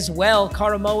 10 as well.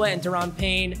 Karamoa and Deron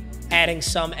Payne adding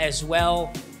some as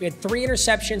well. We had 3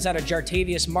 interceptions out of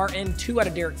Jartavius Martin, 2 out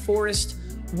of Derek Forrest,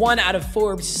 1 out of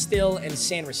Forbes Still, and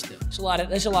Sanders Still.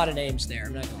 There's a lot of names there,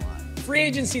 I'm not gonna lie. Free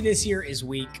agency this year is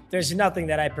weak. There's nothing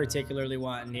that I particularly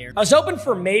want in here. I was hoping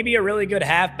for maybe a really good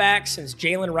halfback since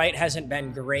Jalen Wright hasn't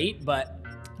been great, but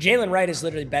Jalen Wright is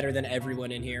literally better than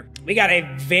everyone in here. We got a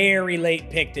very late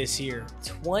pick this year.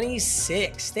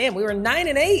 26. Damn, we were 9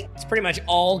 and 8. It's pretty much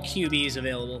all QBs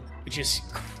available, which is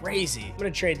crazy. I'm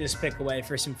gonna trade this pick away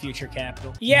for some future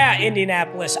capital. Yeah,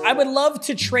 Indianapolis, I would love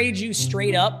to trade you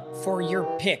straight up for your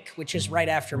pick, which is right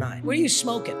after mine. What are you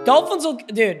smoking? Dolphins will,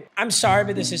 dude, I'm sorry,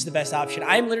 but this is the best option.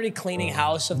 I'm literally cleaning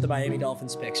house of the Miami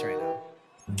Dolphins picks right now.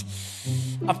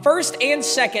 A first and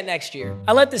second next year.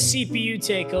 I let the CPU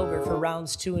take over for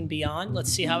rounds 2 and beyond.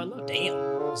 Let's see how it looked.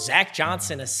 Damn. Zach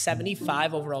Johnson, a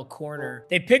 75 overall corner.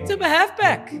 They picked up a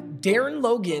halfback. Darren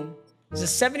Logan is a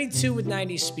 72 with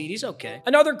 90 speed. He's okay.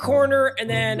 Another corner, and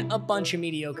then a bunch of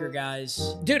mediocre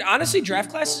guys. Dude, honestly,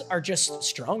 draft classes are just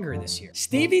stronger this year.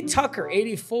 Stevie Tucker,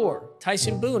 84.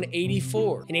 Tyson Boone,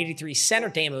 84. And 83 center.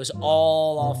 Damn, it was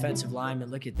all offensive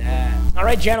linemen. Look at that. All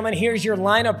right, gentlemen, here's your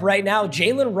lineup right now.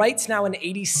 Jalen Wright's now an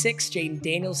 86. Jaden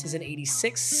Daniels is an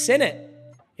 86. Sinnott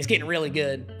is getting really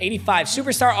good. 85.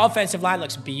 Superstar offensive line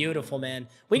looks beautiful, man.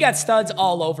 We got studs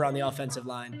all over on the offensive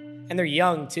line. And they're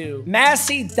young, too.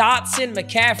 Massey, Dotson,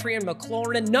 McCaffrey, and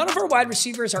McLaurin. None of our wide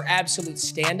receivers are absolute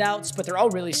standouts, but they're all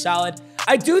really solid.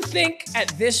 I do think at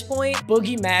this point,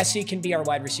 Boogie Massey can be our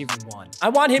wide receiver 1. I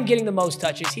want him getting the most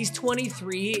touches. He's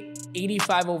 23,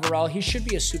 85 overall. He should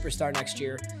be a superstar next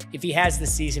year if he has the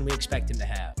season we expect him to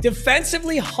have.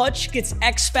 Defensively, Hutch gets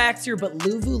X Factor, but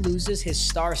Luvu loses his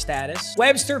star status.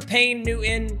 Webster, Payne,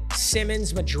 Newton,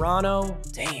 Simmons, Madrano.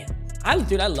 Damn.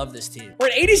 Dude, I love this team. We're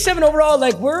at 87 overall.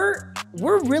 Like, we're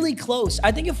really close.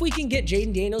 I think if we can get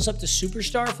Jaden Daniels up to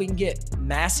superstar, if we can get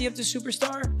Massey up to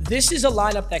superstar, this is a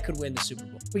lineup that could win the Super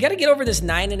Bowl. We got to get over this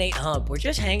 9 and 8 hump. We're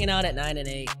just hanging out at 9 and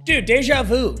 8. Dude, deja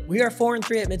vu. We are 4 and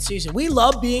 3 at midseason. We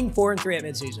love being 4 and 3 at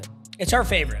midseason. It's our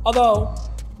favorite. Although,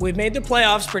 we've made the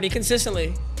playoffs pretty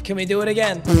consistently. Can we do it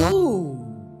again? Ooh,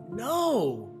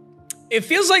 no. It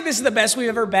feels like this is the best we've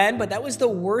ever been, but that was the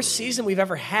worst season we've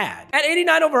ever had. At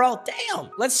 89 overall, damn.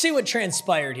 Let's see what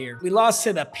transpired here. We lost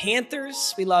to the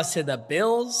Panthers. We lost to the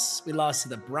Bills. We lost to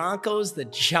the Broncos, the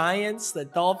Giants, the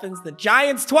Dolphins, the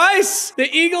Giants twice, the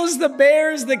Eagles, the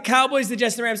Bears, the Cowboys, the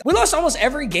Jets, and the Rams. We lost almost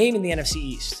every game in the NFC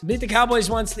East. Beat the Cowboys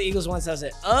once, the Eagles once, that was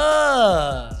it.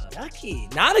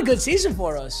 Yucky. Not a good season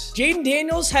for us. Jaden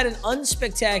Daniels had an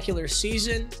unspectacular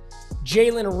season.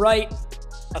 Jalen Wright,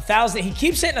 1,000. He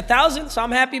keeps hitting 1,000, so I'm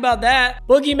happy about that.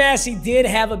 Boogie Massey did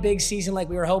have a big season like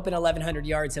we were hoping, 1,100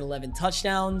 yards and 11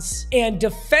 touchdowns. And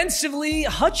defensively,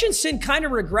 Hutchinson kind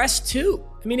of regressed too.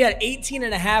 I mean, he had 18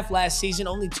 and a half last season,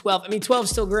 only 12. I mean, 12 is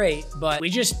still great, but we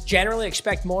just generally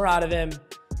expect more out of him.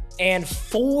 And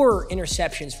 4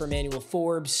 interceptions for Emmanuel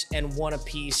Forbes and 1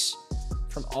 apiece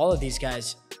from all of these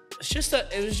guys.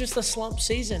 It was just a slump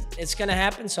season. It's gonna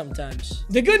happen sometimes.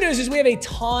 The good news is we have a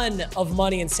ton of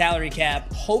money in salary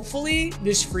cap. Hopefully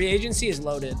this free agency is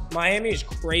loaded. Miami is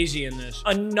crazy in this.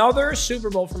 Another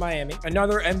Super Bowl for Miami.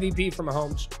 Another MVP for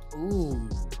Mahomes. Ooh,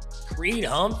 Creed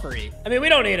Humphrey. I mean, we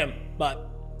don't need him, but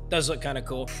does look kind of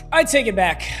cool. I take it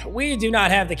back. We do not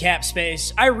have the cap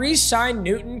space. I re-signed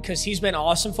Newton because he's been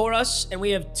awesome for us, and we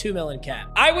have $2 million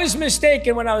cap. I was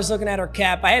mistaken when I was looking at our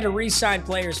cap. I had to re-sign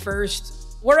players first.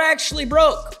 We're actually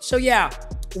broke. So yeah,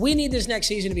 we need this next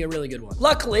season to be a really good one.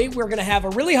 Luckily, we're gonna have a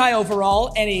really high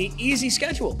overall and an easy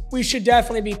schedule. We should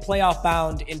definitely be playoff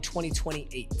bound in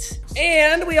 2028.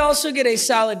 And we also get a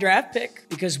solid draft pick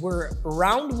because we're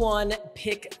round 1,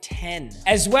 pick 10.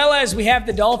 As well as we have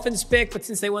the Dolphins pick, but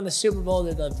since they won the Super Bowl,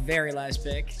 they're the very last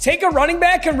pick. Take a running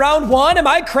back in round 1? Am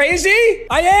I crazy?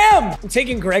 I am. I'm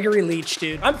taking Gregory Leach,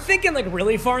 dude. I'm thinking like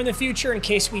really far in the future in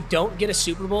case we don't get a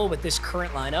Super Bowl with this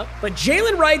current lineup. But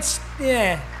Jalen Wright's,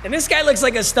 and this guy looks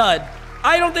like a stud.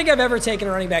 I don't think I've ever taken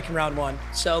a running back in round 1.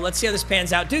 So let's see how this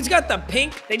pans out. Dude's got the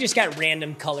pink. They just got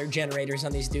random color generators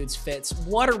on these dudes' fits.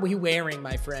 What are we wearing,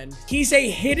 my friend? He's a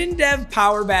hidden dev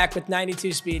power back with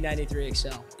 92 speed, 93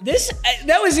 excel.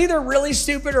 That was either really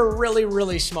stupid or really,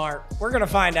 really smart. We're gonna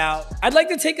find out. I'd like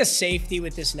to take a safety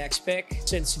with this next pick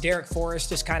since Derek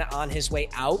Forrest is kind of on his way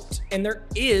out and there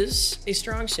is a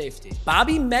strong safety.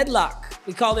 Bobby Medlock.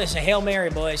 We call this a Hail Mary,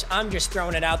 boys. I'm just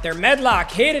throwing it out there.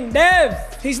 Medlock, hidden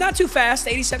dev. He's not too fast,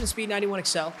 87 speed, 91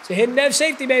 excel. It's a hidden dev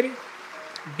safety, baby.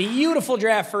 Beautiful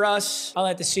draft for us. I'll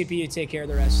let the CPU take care of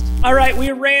the rest. All right,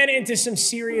 we ran into some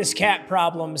serious cap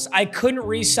problems. I couldn't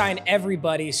re-sign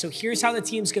everybody, so here's how the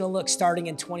team's gonna look starting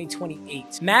in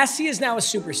 2028. Massey is now a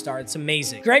superstar. It's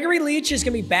amazing. Gregory Leach is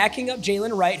gonna be backing up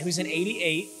Jalen Wright, who's an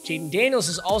 88. Jaden Daniels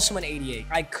is also an 88.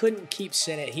 I couldn't keep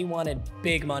Sinnott. He wanted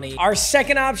big money. Our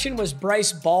second option was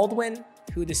Bryce Baldwin,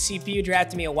 who the CPU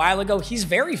drafted me a while ago. He's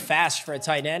very fast for a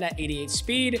tight end at 88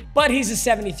 speed, but he's a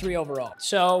 73 overall.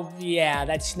 So yeah,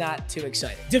 that's not too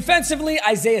exciting. Defensively,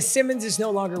 Isaiah Simmons is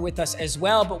no longer with us as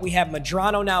well, but we have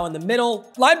Madrano now in the middle.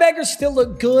 Linebackers still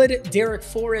look good. Derek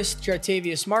Forrest,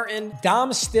 Jartavius Martin.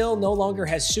 Dom still no longer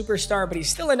has superstar, but he's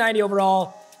still a 90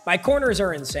 overall. My corners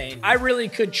are insane. I really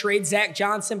could trade Zach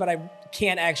Johnson, but I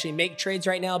can't actually make trades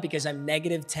right now because I'm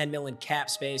negative 10 mil in cap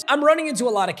space. I'm running into a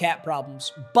lot of cap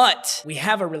problems, but we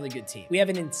have a really good team. We have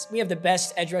the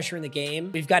best edge rusher in the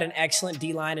game. We've got an excellent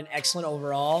D-line and excellent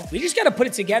overall. We just got to put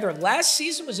it together. Last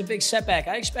season was a big setback.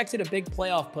 I expected a big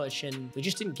playoff push and we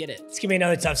just didn't get it. It's gonna be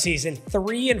another tough season.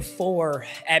 3-4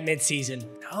 at midseason.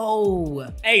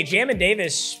 No. Hey, Jamin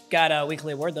Davis got a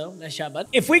weekly award though. Nice shot, bud.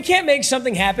 If we can't make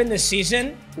something happen this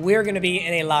season, we're gonna be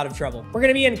in a lot of trouble. We're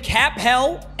gonna be in cap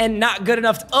hell and not good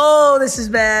enough. Oh, this is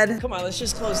bad. Come on, let's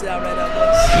just close it out right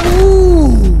now, boys.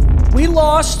 Ooh. We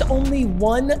lost only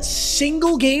one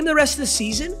single game the rest of the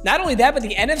season. Not only that, but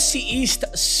the NFC East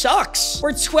sucks.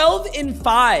 We're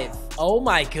 12-5. Oh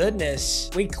my goodness.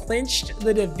 We clinched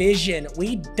the division.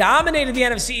 We dominated the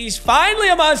NFC East. Finally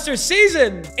a monster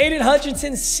season. Aiden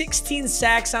Hutchinson, 16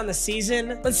 sacks on the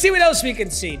season. Let's see what else we can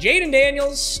see. Jaden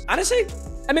Daniels, honestly,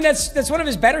 I mean, that's one of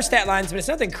his better stat lines, but it's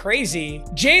nothing crazy.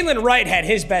 Jalen Wright had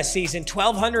his best season,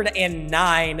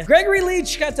 1,209. Gregory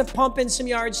Leach got to pump in some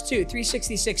yards too,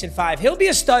 366 and 5. He'll be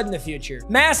a stud in the future.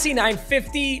 Massey,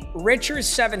 950. Richards,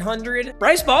 700.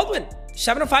 Bryce Baldwin,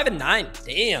 705 and 9.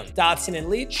 Damn. Dotson and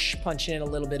Leach punching in a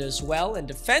little bit as well. And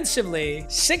defensively,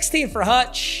 16 for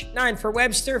Hutch, 9 for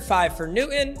Webster, 5 for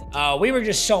Newton. We were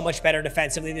just so much better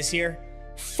defensively this year.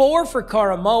 4 for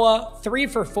Karamoa, 3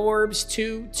 for Forbes,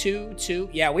 2, 2, 2.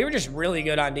 Yeah, we were just really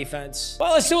good on defense.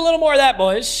 Well, let's do a little more of that,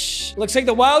 boys. Looks like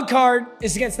the wild card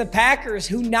is against the Packers,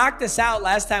 who knocked us out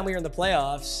last time we were in the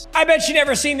playoffs. I bet you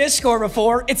never seen this score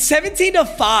before. It's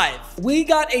 17-5. We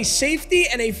got a safety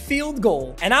and a field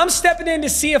goal, and I'm stepping in to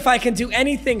see if I can do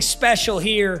anything special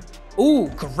here. Ooh,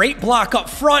 great block up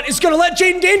front. It's gonna let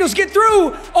Jaden Daniels get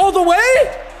through all the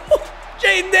way.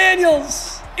 Jaden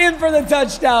Daniels in for the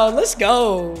touchdown. Let's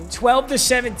go.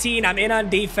 12-17. I'm in on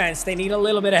defense. They need a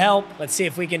little bit of help. Let's see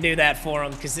if we can do that for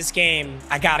them, because this game,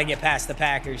 I got to get past the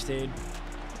Packers, dude.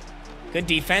 Good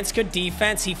defense. Good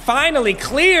defense. He finally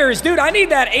clears. Dude, I need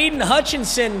that Aiden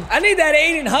Hutchinson. I need that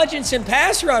Aiden Hutchinson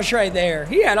pass rush right there.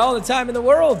 He had all the time in the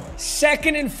world.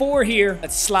 2nd and 4 here.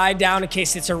 Let's slide down in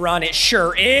case it's a run. It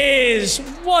sure is.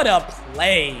 What a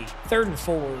play. 3rd and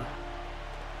 4.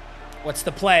 What's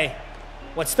the play?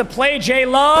 What's the play, J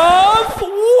Love?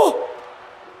 Ooh.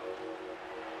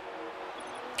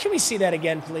 Can we see that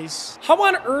again, please? How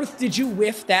on earth did you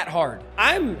whiff that hard?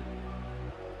 I'm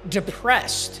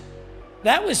depressed.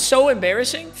 That was so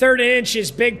embarrassing. 3rd and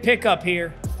inches, big pickup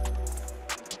here.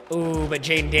 Ooh, but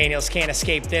Jaden Daniels can't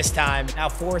escape this time. Now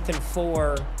 4th and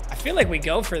 4. I feel like we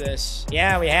go for this.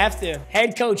 Yeah, we have to.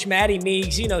 Head coach Maddie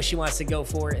Meeks, you know she wants to go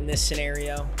for it in this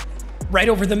scenario. Right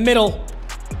over the middle.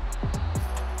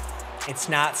 It's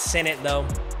not Sinnott, though.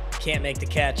 Can't make the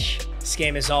catch. This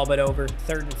game is all but over.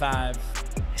 3rd and 5.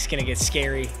 It's going to get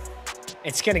scary.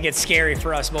 It's going to get scary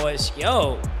for us, boys.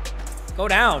 Yo, go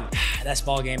down. That's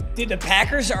ball game. Dude, the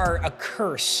Packers are a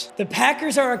curse. The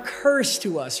Packers are a curse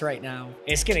to us right now.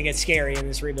 It's going to get scary in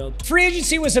this rebuild. Free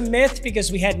agency was a myth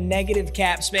because we had negative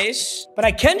cap space, but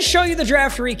I can show you the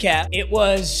draft recap. It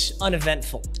was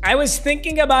uneventful. I was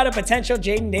thinking about a potential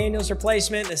Jaden Daniels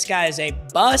replacement. This guy is a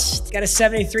bust. Got a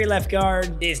 73 left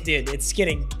guard. This dude, it's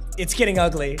getting It's getting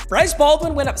ugly. Bryce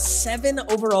Baldwin went up 7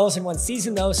 overalls in one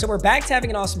season though, so we're back to having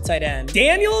an awesome tight end.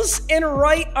 Daniels and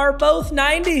Wright are both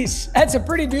 90s. That's a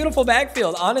pretty beautiful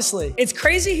backfield, honestly. It's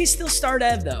crazy he's still star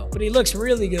dev though, but he looks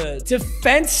really good.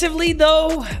 Defensively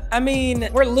though, I mean,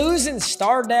 we're losing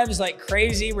star devs like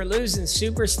crazy. We're losing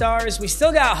superstars. We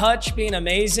still got Hutch being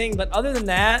amazing, but other than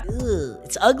that,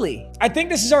 it's ugly. I think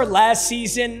this is our last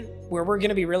season where we're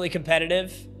gonna be really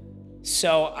competitive.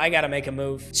 So I got to make a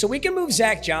move. So we can move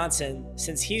Zach Johnson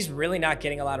since he's really not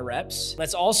getting a lot of reps.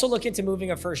 Let's also look into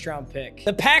moving a first-round pick.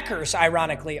 The Packers,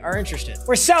 ironically, are interested.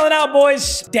 We're selling out,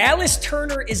 boys. Dallas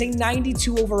Turner is a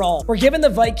 92 overall. We're giving the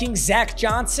Vikings Zach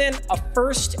Johnson a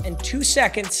first and 2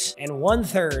 seconds and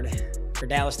 1/3. For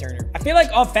Dallas Turner. I feel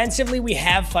like offensively, we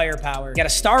have firepower. We got a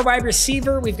star wide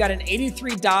receiver. We've got an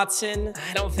 83 Dotson.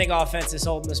 I don't think offense is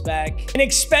holding us back. An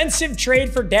expensive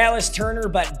trade for Dallas Turner,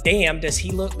 but damn, does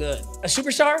he look good. A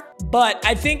superstar? But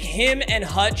I think him and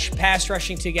Hutch pass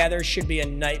rushing together should be a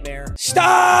nightmare.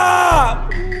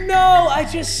 Stop! No, I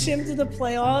just simmed to the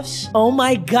playoffs. Oh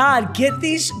my God, get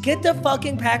the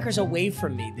fucking Packers away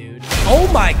from me, dude. Oh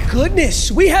my goodness.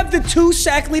 We have the 2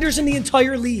 sack leaders in the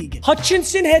entire league.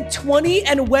 Hutchinson had 20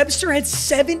 and Webster had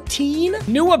 17.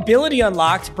 New ability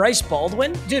unlocked, Bryce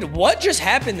Baldwin. Dude, what just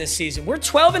happened this season? We're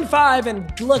 12-5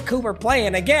 and look who we're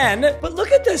playing again. But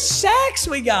look at the sacks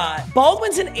we got.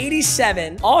 Baldwin's an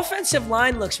 87. Offensive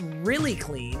line looks really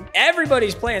clean.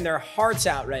 Everybody's playing their hearts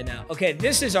out right now. Okay,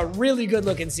 this is a really good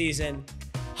looking season.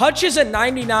 Hutch is a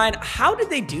 99. How did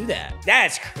they do that?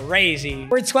 That's crazy.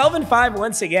 We're 12-5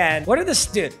 once again. What are the,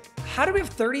 dude, how do we have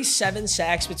 37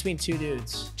 sacks between 2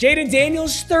 dudes? Jaden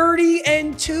Daniels,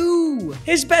 30-2.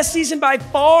 His best season by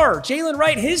far. Jalen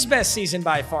Wright, his best season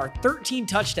by far. 13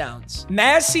 touchdowns.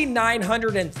 Massey,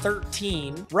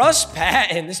 913. Russ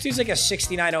Patton, this dude's like a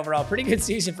 69 overall. Pretty good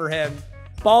season for him.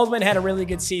 Baldwin had a really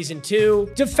good season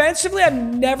too. Defensively, I've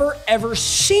never, ever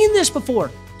seen this before.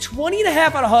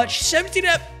 20.5 out of Hutch, 17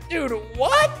 up. Dude,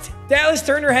 what? Dallas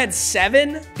Turner had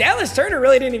 7. Dallas Turner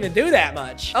really didn't even do that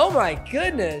much. Oh my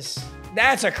goodness.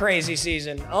 That's a crazy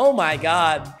season. Oh my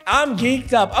God. I'm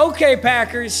geeked up. Okay,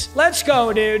 Packers. Let's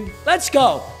go, dude. Let's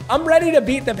go. I'm ready to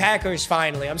beat the Packers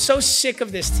finally. I'm so sick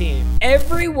of this team.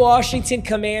 Every Washington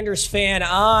Commanders fan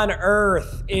on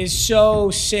earth is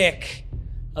so sick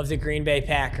of the Green Bay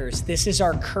Packers. This is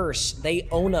our curse. They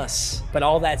own us. But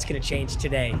all that's going to change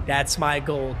today. That's my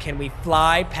goal. Can we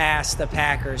fly past the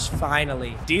Packers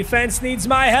finally? Defense needs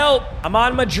my help. I'm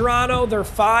on Madrano. They're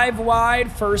 5 wide,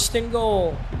 1st and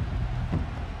goal.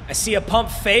 I see a pump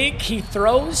fake. He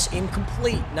throws.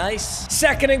 Incomplete. Nice.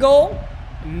 2nd and goal.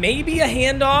 Maybe a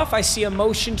handoff. I see a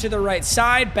motion to the right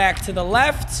side, back to the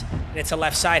left. And it's a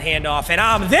left side handoff. And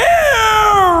I'm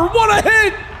there! What a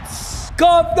hit!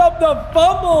 Coughed up the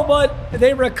fumble, but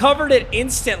they recovered it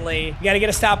instantly. You gotta get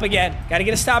a stop again. Gotta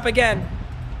get a stop again.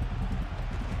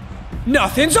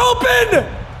 Nothing's open!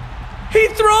 He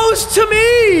throws to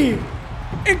me!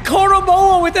 And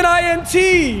Coromoa with an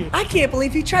INT. I can't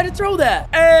believe he tried to throw that.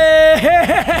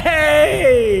 Hey!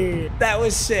 That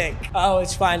was sick. Oh,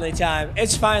 it's finally time.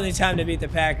 It's finally time to beat the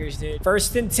Packers, dude.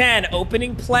 1st and 10,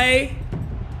 opening play.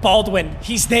 Baldwin,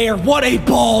 he's there. What a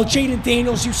ball. Jaden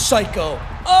Daniels, you psycho.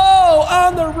 Oh,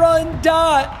 on the run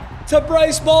dot to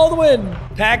Bryce Baldwin.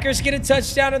 Packers get a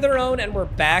touchdown of their own, and we're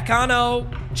back on O.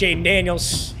 Jaden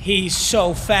Daniels, he's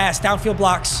so fast. Downfield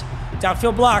blocks.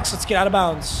 Downfield blocks. Let's get out of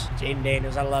bounds. Jaden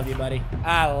Daniels, I love you, buddy.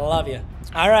 I love you.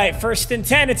 All right, 1st and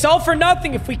 10. It's all for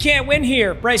nothing if we can't win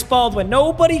here. Bryce Baldwin,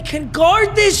 nobody can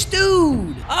guard this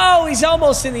dude. Oh, he's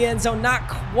almost in the end zone. Not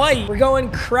quite. We're going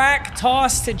crack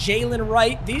toss to Jalen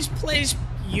Wright. These plays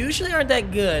usually aren't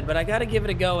that good, but I got to give it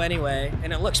a go anyway.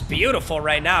 And it looks beautiful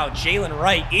right now. Jalen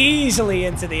Wright easily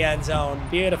into the end zone.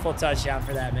 Beautiful touchdown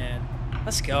for that man.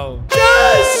 Let's go.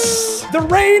 Yes! The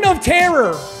reign of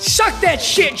terror. Suck that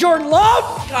shit, Jordan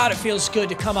Love. God, it feels good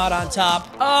to come out on top.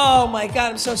 Oh my God,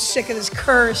 I'm so sick of this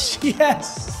curse.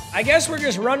 Yes. I guess we're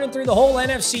just running through the whole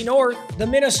NFC North. The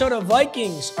Minnesota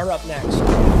Vikings are up next.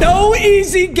 No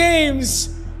easy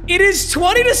games. It is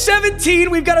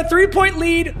 20-17. We've got a 3-point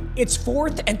lead. It's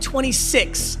 4th and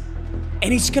 26.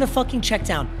 And he's gonna fucking check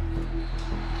down.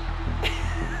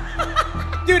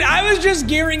 Dude, I was just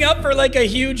gearing up for like a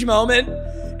huge moment,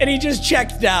 and he just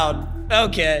checked down.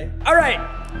 Okay. All right.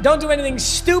 Don't do anything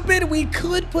stupid. We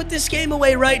could put this game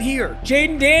away right here.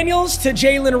 Jaden Daniels to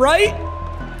Jalen Wright.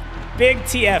 Big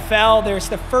TFL. There's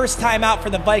the first time out for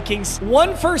the Vikings.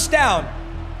 1 first down.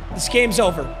 This game's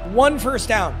over. 1 first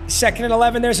down. 2nd and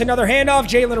 11. There's another handoff.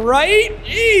 Jalen Wright.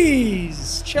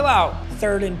 Jeez. Chill out.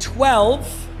 3rd and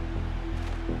 12.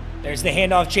 There's the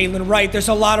handoff, Jalen Wright. There's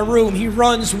a lot of room. He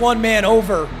runs 1 man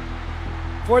over.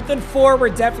 4th and 4, we're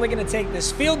definitely going to take this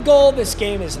field goal. This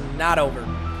game is not over.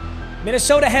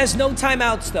 Minnesota has no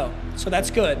timeouts, though, so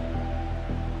that's good.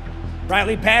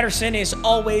 Riley Patterson is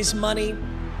always money,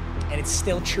 and it's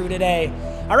still true today.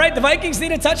 All right, the Vikings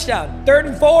need a touchdown. 3rd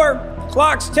and 4,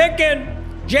 clock's ticking.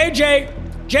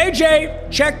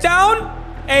 JJ, check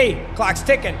down. Hey, clock's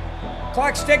ticking.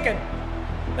 Clock's ticking.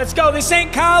 Let's go. This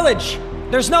ain't college.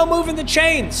 There's no moving the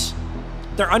chains.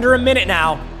 They're under a minute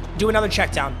now. Do another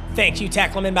check down. Thank you,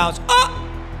 tackle him inbounds.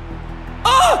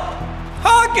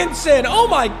 Hawkinson. Oh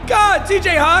my God,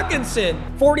 TJ Hawkinson.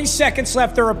 40 seconds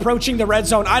left. They're approaching the red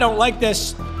zone. I don't like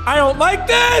this. I don't like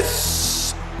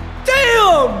this.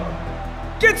 Damn.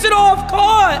 Gets it off,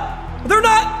 caught. They're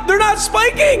not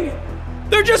spiking.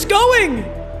 They're just going.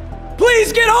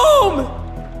 Please get home.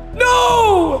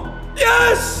 No.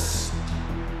 Yes.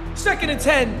 2nd and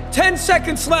 10. 10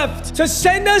 seconds left to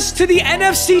send us to the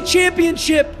NFC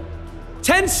Championship.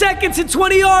 10 seconds and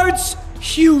 20 yards.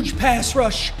 Huge pass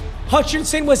rush.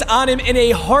 Hutchinson was on him in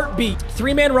a heartbeat.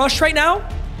 3-man rush right now?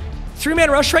 3-man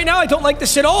rush right now? I don't like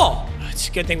this at all. It's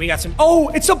a good thing we got some. Oh,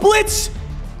 it's a blitz.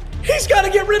 He's got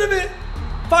to get rid of it.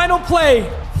 Final play.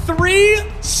 3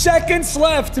 seconds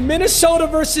left. Minnesota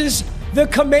versus the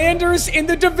Commanders in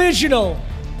the divisional.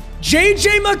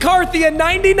 J.J. McCarthy, a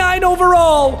 99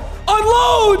 overall,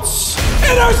 unloads.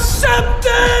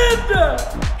 Intercepted.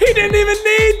 He didn't even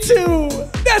need to.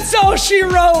 That's all she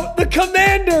wrote. The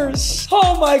Commanders.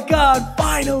 Oh my God,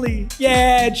 finally.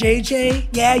 Yeah, JJ.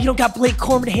 Yeah, you don't got Blake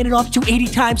Coleman to hand it off to 80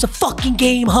 times a fucking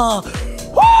game, huh?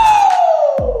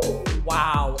 Woo!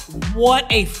 Wow, what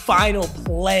a final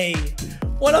play.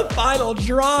 What a final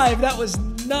drive. That was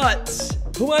nuts.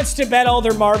 Who wants to bet all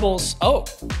their marbles? Oh,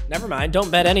 never mind.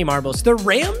 Don't bet any marbles. The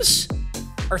Rams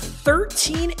are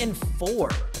 13 and 4.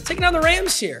 Taking on the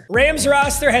Rams here. Rams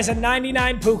roster has a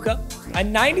 99 Puka, a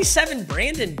 97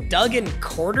 Brandon Duggan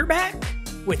quarterback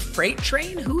with Freight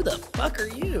Train. Who the fuck are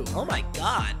you? Oh my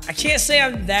God. I can't say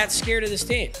I'm that scared of this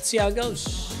team. Let's see how it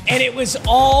goes. And it was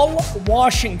all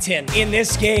Washington in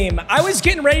this game. I was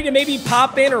getting ready to maybe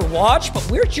pop in or watch, but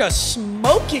we're just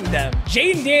smoking them.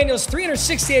 Jaden Daniels,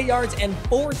 368 yards and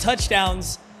 4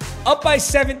 touchdowns. Up by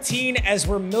 17 as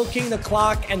we're milking the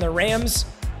clock, and the Rams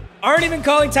aren't even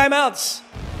calling timeouts.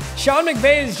 Sean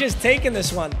McVay is just taking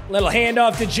this one. Little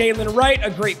handoff to Jalen Wright,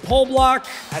 a great pull block.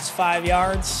 That's 5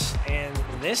 yards, and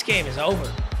this game is over,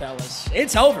 fellas.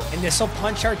 It's over, and this will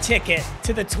punch our ticket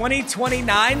to the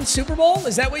 2029 Super Bowl.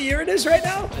 Is that what year it is right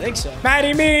now? I think so.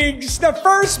 Maddie Meigs, the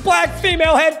first black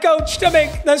female head coach to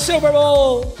make the Super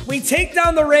Bowl. We take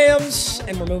down the Rams,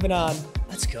 and we're moving on.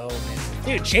 Let's go, man.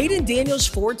 Dude, Jaden Daniels,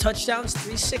 4 touchdowns,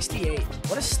 368.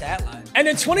 What a stat line. And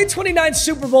the 2029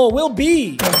 Super Bowl will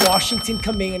be the Washington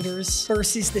Commanders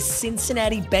versus the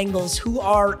Cincinnati Bengals, who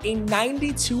are a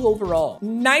 92 overall.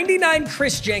 99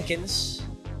 Chris Jenkins,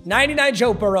 99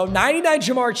 Joe Burrow, 99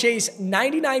 Jamar Chase,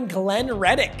 99 Glenn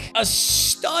Reddick. A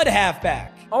stud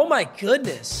halfback. Oh my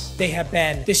goodness. They have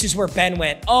Ben. This is where Ben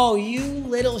went. Oh, you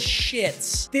little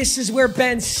shits. This is where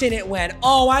Ben Sinnott went.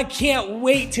 Oh, I can't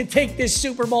wait to take this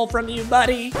Super Bowl from you,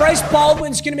 buddy. Bryce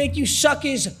Baldwin's gonna make you suck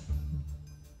his...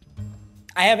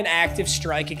 I have an active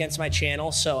strike against my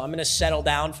channel, so I'm gonna settle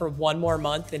down for 1 more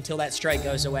month until that strike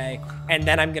goes away. And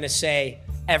then I'm gonna say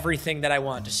everything that I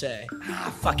want to say.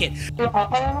 Ah, fuck it.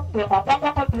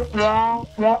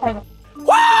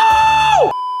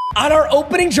 Woo! On our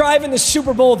opening drive in the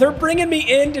Super Bowl, they're bringing me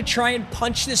in to try and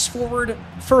punch this forward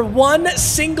for 1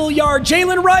 single yard.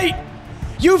 Jalen Wright,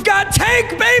 you've got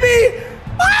tank, baby!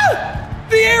 Ah!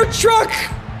 The air truck!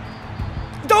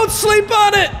 Don't sleep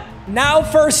on it! Now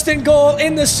 1st and goal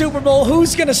in the Super Bowl.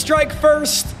 Who's gonna strike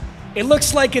first? It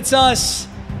looks like it's us,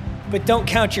 but don't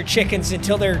count your chickens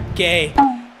until they're gay.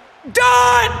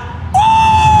 Done!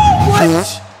 Oh!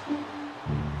 What?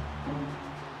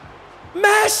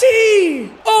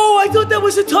 Massey! Oh, I thought that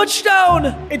was a touchdown.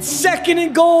 It's 2nd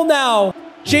and goal now.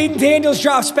 Jaden Daniels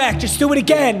drops back. Just do it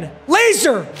again.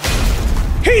 Laser!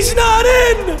 He's not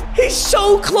in! He's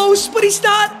so close, but he's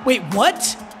not. Wait,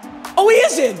 what? Oh, he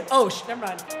is in. Oh, never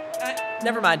mind.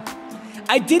 Never mind.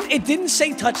 It didn't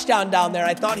say touchdown down there.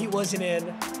 I thought he wasn't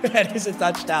in. That is a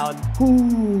touchdown.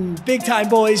 Ooh, big time,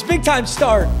 boys. Big time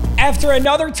start. After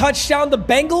another touchdown, the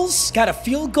Bengals got a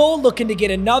field goal, looking to get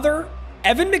another.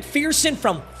 Evan McPherson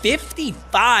from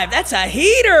 55. That's a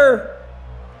heater.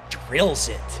 Drills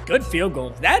it. Good field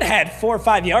goal. That had 4 or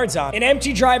 5 yards on. An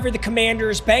empty driver, the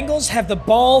Commanders. Bengals have the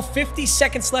ball. 50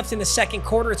 seconds left in the 2nd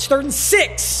quarter. It's 3rd and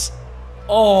 6.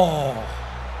 Oh.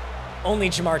 Only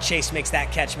Jamar Chase makes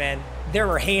that catch, man. There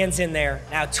were hands in there.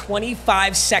 Now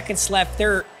 25 seconds left.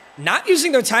 They're not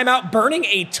using their timeout, burning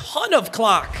a ton of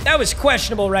clock. That was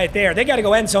questionable right there. They got to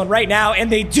go end zone right now,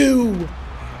 and they do.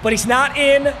 But he's not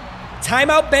in.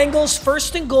 Timeout Bengals,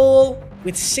 1st and goal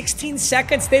with 16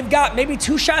 seconds. They've got maybe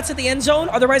 2 shots at the end zone.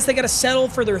 Otherwise, they got to settle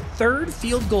for their 3rd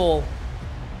field goal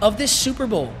of this Super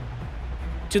Bowl.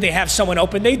 Do they have someone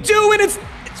open? They do, and it's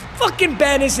fucking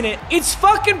Ben, isn't it? It's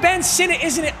fucking Ben Sinnott,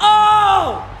 isn't it?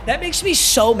 Oh! That makes me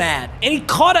so mad. And he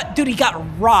caught it. Dude, he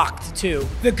got rocked, too.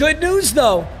 The good news,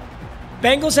 though,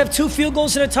 Bengals have 2 field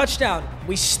goals and a touchdown.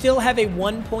 We still have a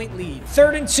 1-point lead.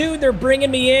 3rd and 2, they're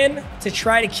bringing me in to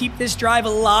try to keep this drive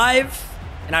alive.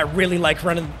 And I really like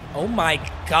running. Oh, my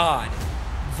God.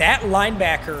 That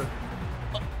linebacker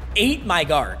ate my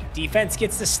guard. Defense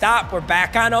gets the stop. We're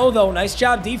back on O, though. Nice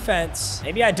job, defense.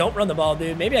 Maybe I don't run the ball,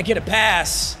 dude. Maybe I get a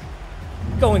pass.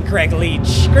 Going Greg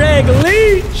Leach. Greg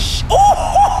Leach.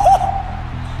 Oh!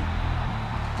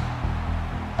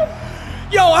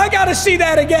 Yo, I gotta see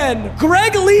that again.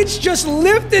 Greg Leach just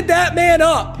lifted that man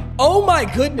up. Oh my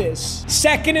goodness.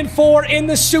 2nd and 4 in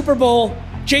the Super Bowl.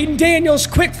 Jaden Daniels,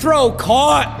 quick throw,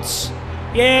 caught.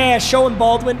 Yeah, showing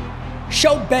Baldwin.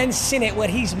 Show Ben Sinnott what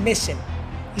he's missing.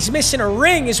 He's missing a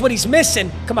ring is what he's missing.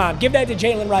 Come on, give that to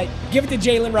Jalen Wright. Give it to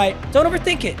Jalen Wright. Don't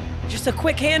overthink it. Just a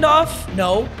quick handoff.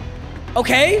 No.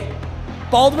 Okay.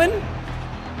 Baldwin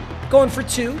going for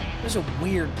 2. It was a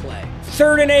weird play.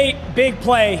 3rd and 8, big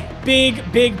play.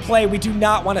 Big play. We do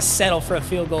not want to settle for a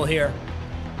field goal here.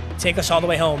 Take us all the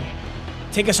way home.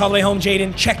 Take us all the way home,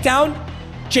 Jaden. Check down.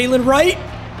 Jalen Wright.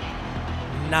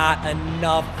 Not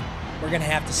enough. We're going to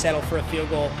have to settle for a field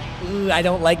goal. Ooh, I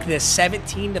don't like this.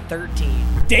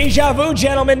 17-13. Deja vu,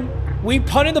 gentlemen. We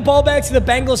punted the ball back to the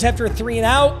Bengals after a 3 and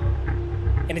out.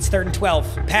 And it's 3rd and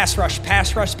 12. Pass rush,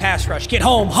 pass rush, pass rush. Get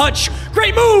home. Hutch.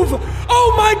 Great move.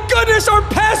 Oh, my goodness. Our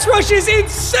pass rush is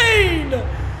insane.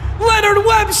 Leonard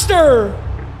Webster.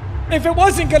 If it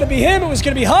wasn't going to be him, it was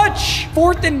going to be Hutch.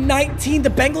 4th and 19. The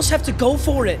Bengals have to go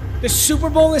for it. The Super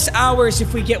Bowl is ours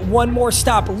if we get one more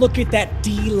stop. Look at that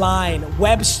D-line.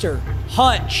 Webster.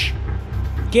 Hutch.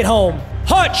 Get home.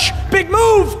 Hutch. Big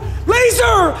move.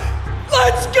 Laser.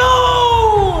 Let's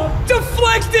go!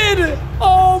 Deflected!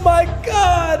 Oh my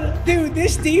God. Dude,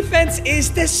 this defense is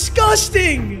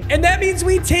disgusting. And that means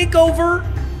we take over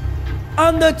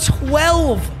on the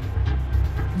 12.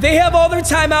 They have all their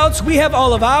timeouts. We have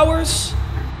all of ours.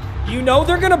 You know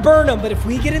they're going to burn them, but if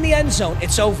we get in the end zone,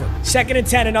 it's over. 2nd and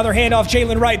 10, another handoff.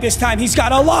 Jalen Wright. This time he's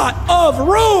got a lot of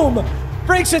room.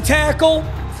 Breaks a tackle.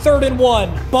 3rd and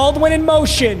 1. Baldwin in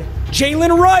motion.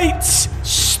 Jalen Wright.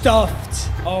 Stuffed.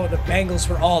 Oh, the Bengals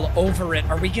were all over it.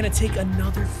 Are we going to take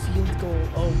another field goal?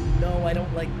 Oh, no, I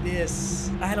don't like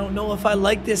this. I don't know if I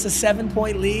like this, a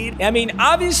 7-point lead. I mean,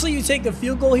 obviously you take the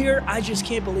field goal here. I just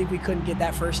can't believe we couldn't get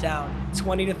that first down.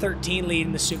 20-13 lead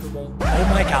in the Super Bowl. Oh,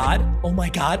 my God. Oh, my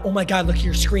God. Oh, my God. Look at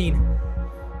your screen.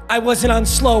 I wasn't on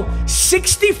slow.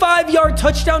 65-yard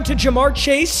touchdown to Jamar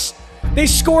Chase. They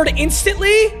scored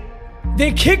instantly.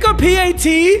 They kick a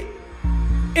PAT.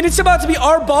 And it's about to be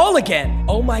our ball again.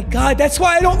 Oh my God, that's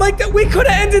why I don't like that. We could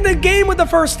have ended the game with the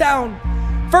first down.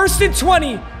 1st and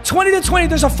 20, 20-20,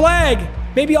 there's a flag.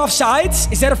 Maybe offsides?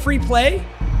 Is that a free play?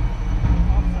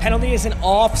 Penalty is an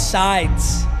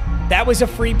offsides. That was a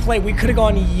free play. We could have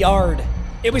gone yard.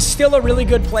 It was still a really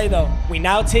good play though. We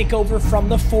now take over from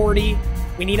the 40.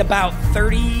 We need about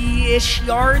 30-ish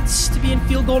yards to be in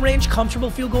field goal range, comfortable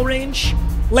field goal range.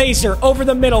 Laser over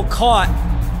the middle, caught.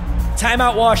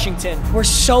 Timeout Washington. We're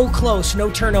so close.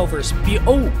 No turnovers.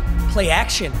 Play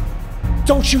action.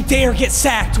 Don't you dare get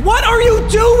sacked. What are you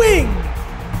doing?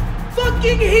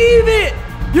 Fucking heave it.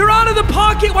 You're out of the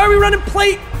pocket. Why are we running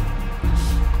plate?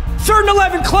 3rd and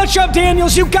 11. Clutch up,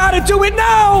 Daniels. You got to do it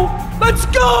now. Let's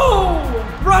go.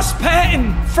 Russ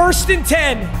Patton. 1st and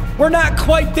 10. We're not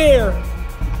quite there.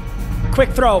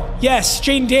 Quick throw. Yes,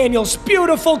 Jaden Daniels.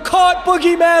 Beautiful. Caught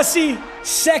Boogie Massey.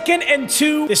 2nd and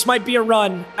 2. This might be a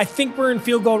run. I think we're in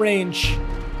field goal range.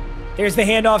 There's the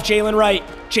handoff, Jalen Wright.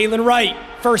 Jalen Wright,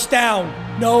 1st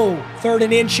down. No, 3rd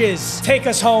and inches. Take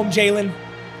us home, Jalen.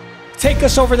 Take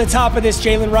us over the top of this,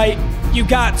 Jalen Wright. You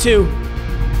got to.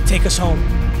 Take us home.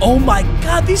 Oh my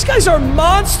God, these guys are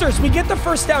monsters. We get the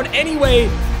 1st down anyway,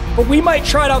 but we might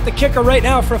trot out the kicker right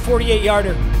now for a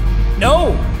 48-yarder.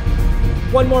 No.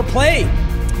 One more play.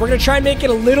 We're going to try and make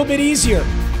it a little bit easier.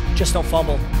 Just don't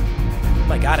fumble. Oh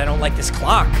my God, I don't like this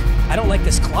clock. I don't like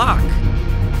this clock.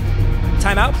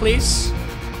 Timeout, please.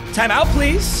 Timeout,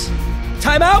 please.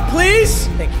 Timeout, please.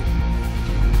 Thank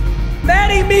you.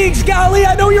 Maddie Meeks, golly,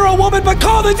 I know you're a woman, but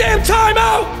call the damn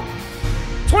timeout.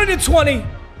 20-20.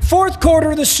 4th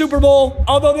quarter of the Super Bowl.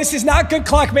 Although this is not good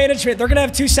clock management. They're going to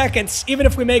have 2 seconds, even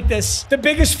if we make this. The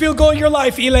biggest field goal of your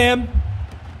life, Elam.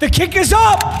 The kick is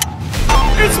up.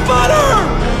 It's butter.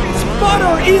 It's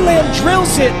butter. Elam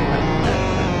drills it.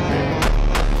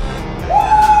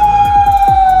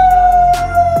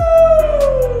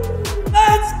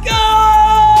 Let's go.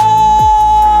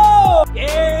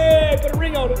 Yeah, put a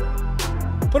ring on it.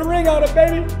 Put a ring on it,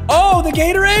 baby. Oh, the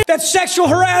Gatorade? That's sexual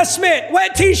harassment.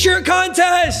 Wet t-shirt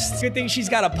contest. Good thing she's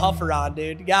got a puffer on,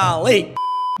 dude. Golly.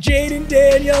 Jaden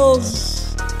Daniels.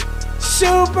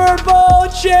 Super Bowl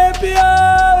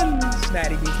champions.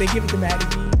 Maddie Beaks. They give it to Maddie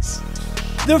Beaks.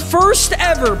 The first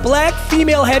ever black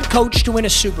female head coach to win a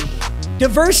Super Bowl.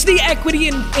 Diversity, equity,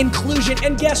 and inclusion.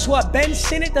 And guess what? Ben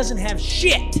Sinnott doesn't have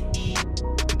shit.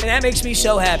 And that makes me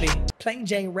so happy. Plain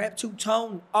Jane rap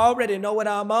two-tone. Already know what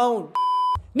I'm on.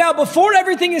 Now, before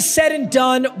everything is said and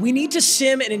done, we need to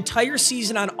sim an entire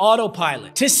season on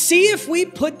autopilot to see if we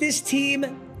put this team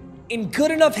in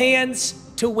good enough hands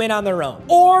to win on their own.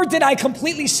 Or did I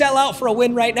completely sell out for a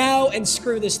win right now and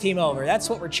screw this team over? That's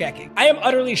what we're checking. I am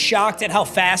utterly shocked at how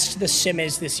fast the sim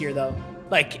is this year, though.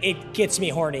 Like, it gets me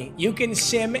horny. You can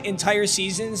sim entire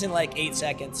seasons in like 8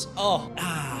 seconds.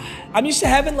 I'm used to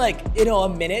having like, a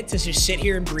minute to just sit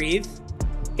here and breathe.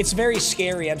 It's very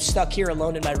scary. I'm stuck here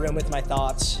alone in my room with my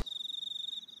thoughts.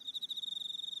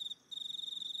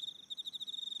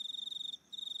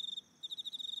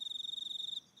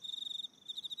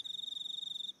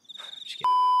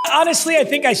 Honestly, I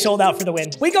think I sold out for the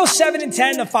win. We go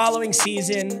 7-10 the following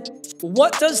season.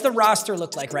 What does the roster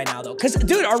look like right now, though? Because,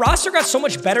 dude, our roster got so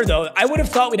much better, though. I would have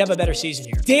thought we'd have a better season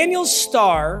here. Daniel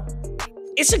Starr.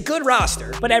 It's a good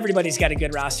roster, but everybody's got a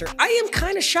good roster. I am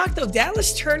kind of shocked, though.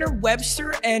 Dallas Turner,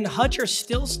 Webster, and Hutch are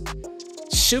still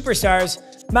superstars.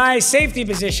 My safety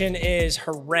position is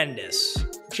horrendous.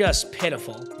 Just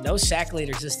pitiful. No sack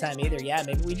leaders this time either. Yeah,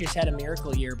 maybe we just had a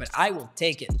miracle year, but I will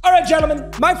take it. All right, gentlemen.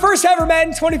 My first ever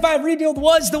Madden 25 rebuild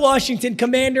was the Washington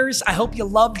Commanders. I hope you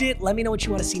loved it. Let me know what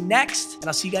you want to see next, and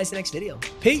I'll see you guys in the next video.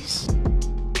 Peace.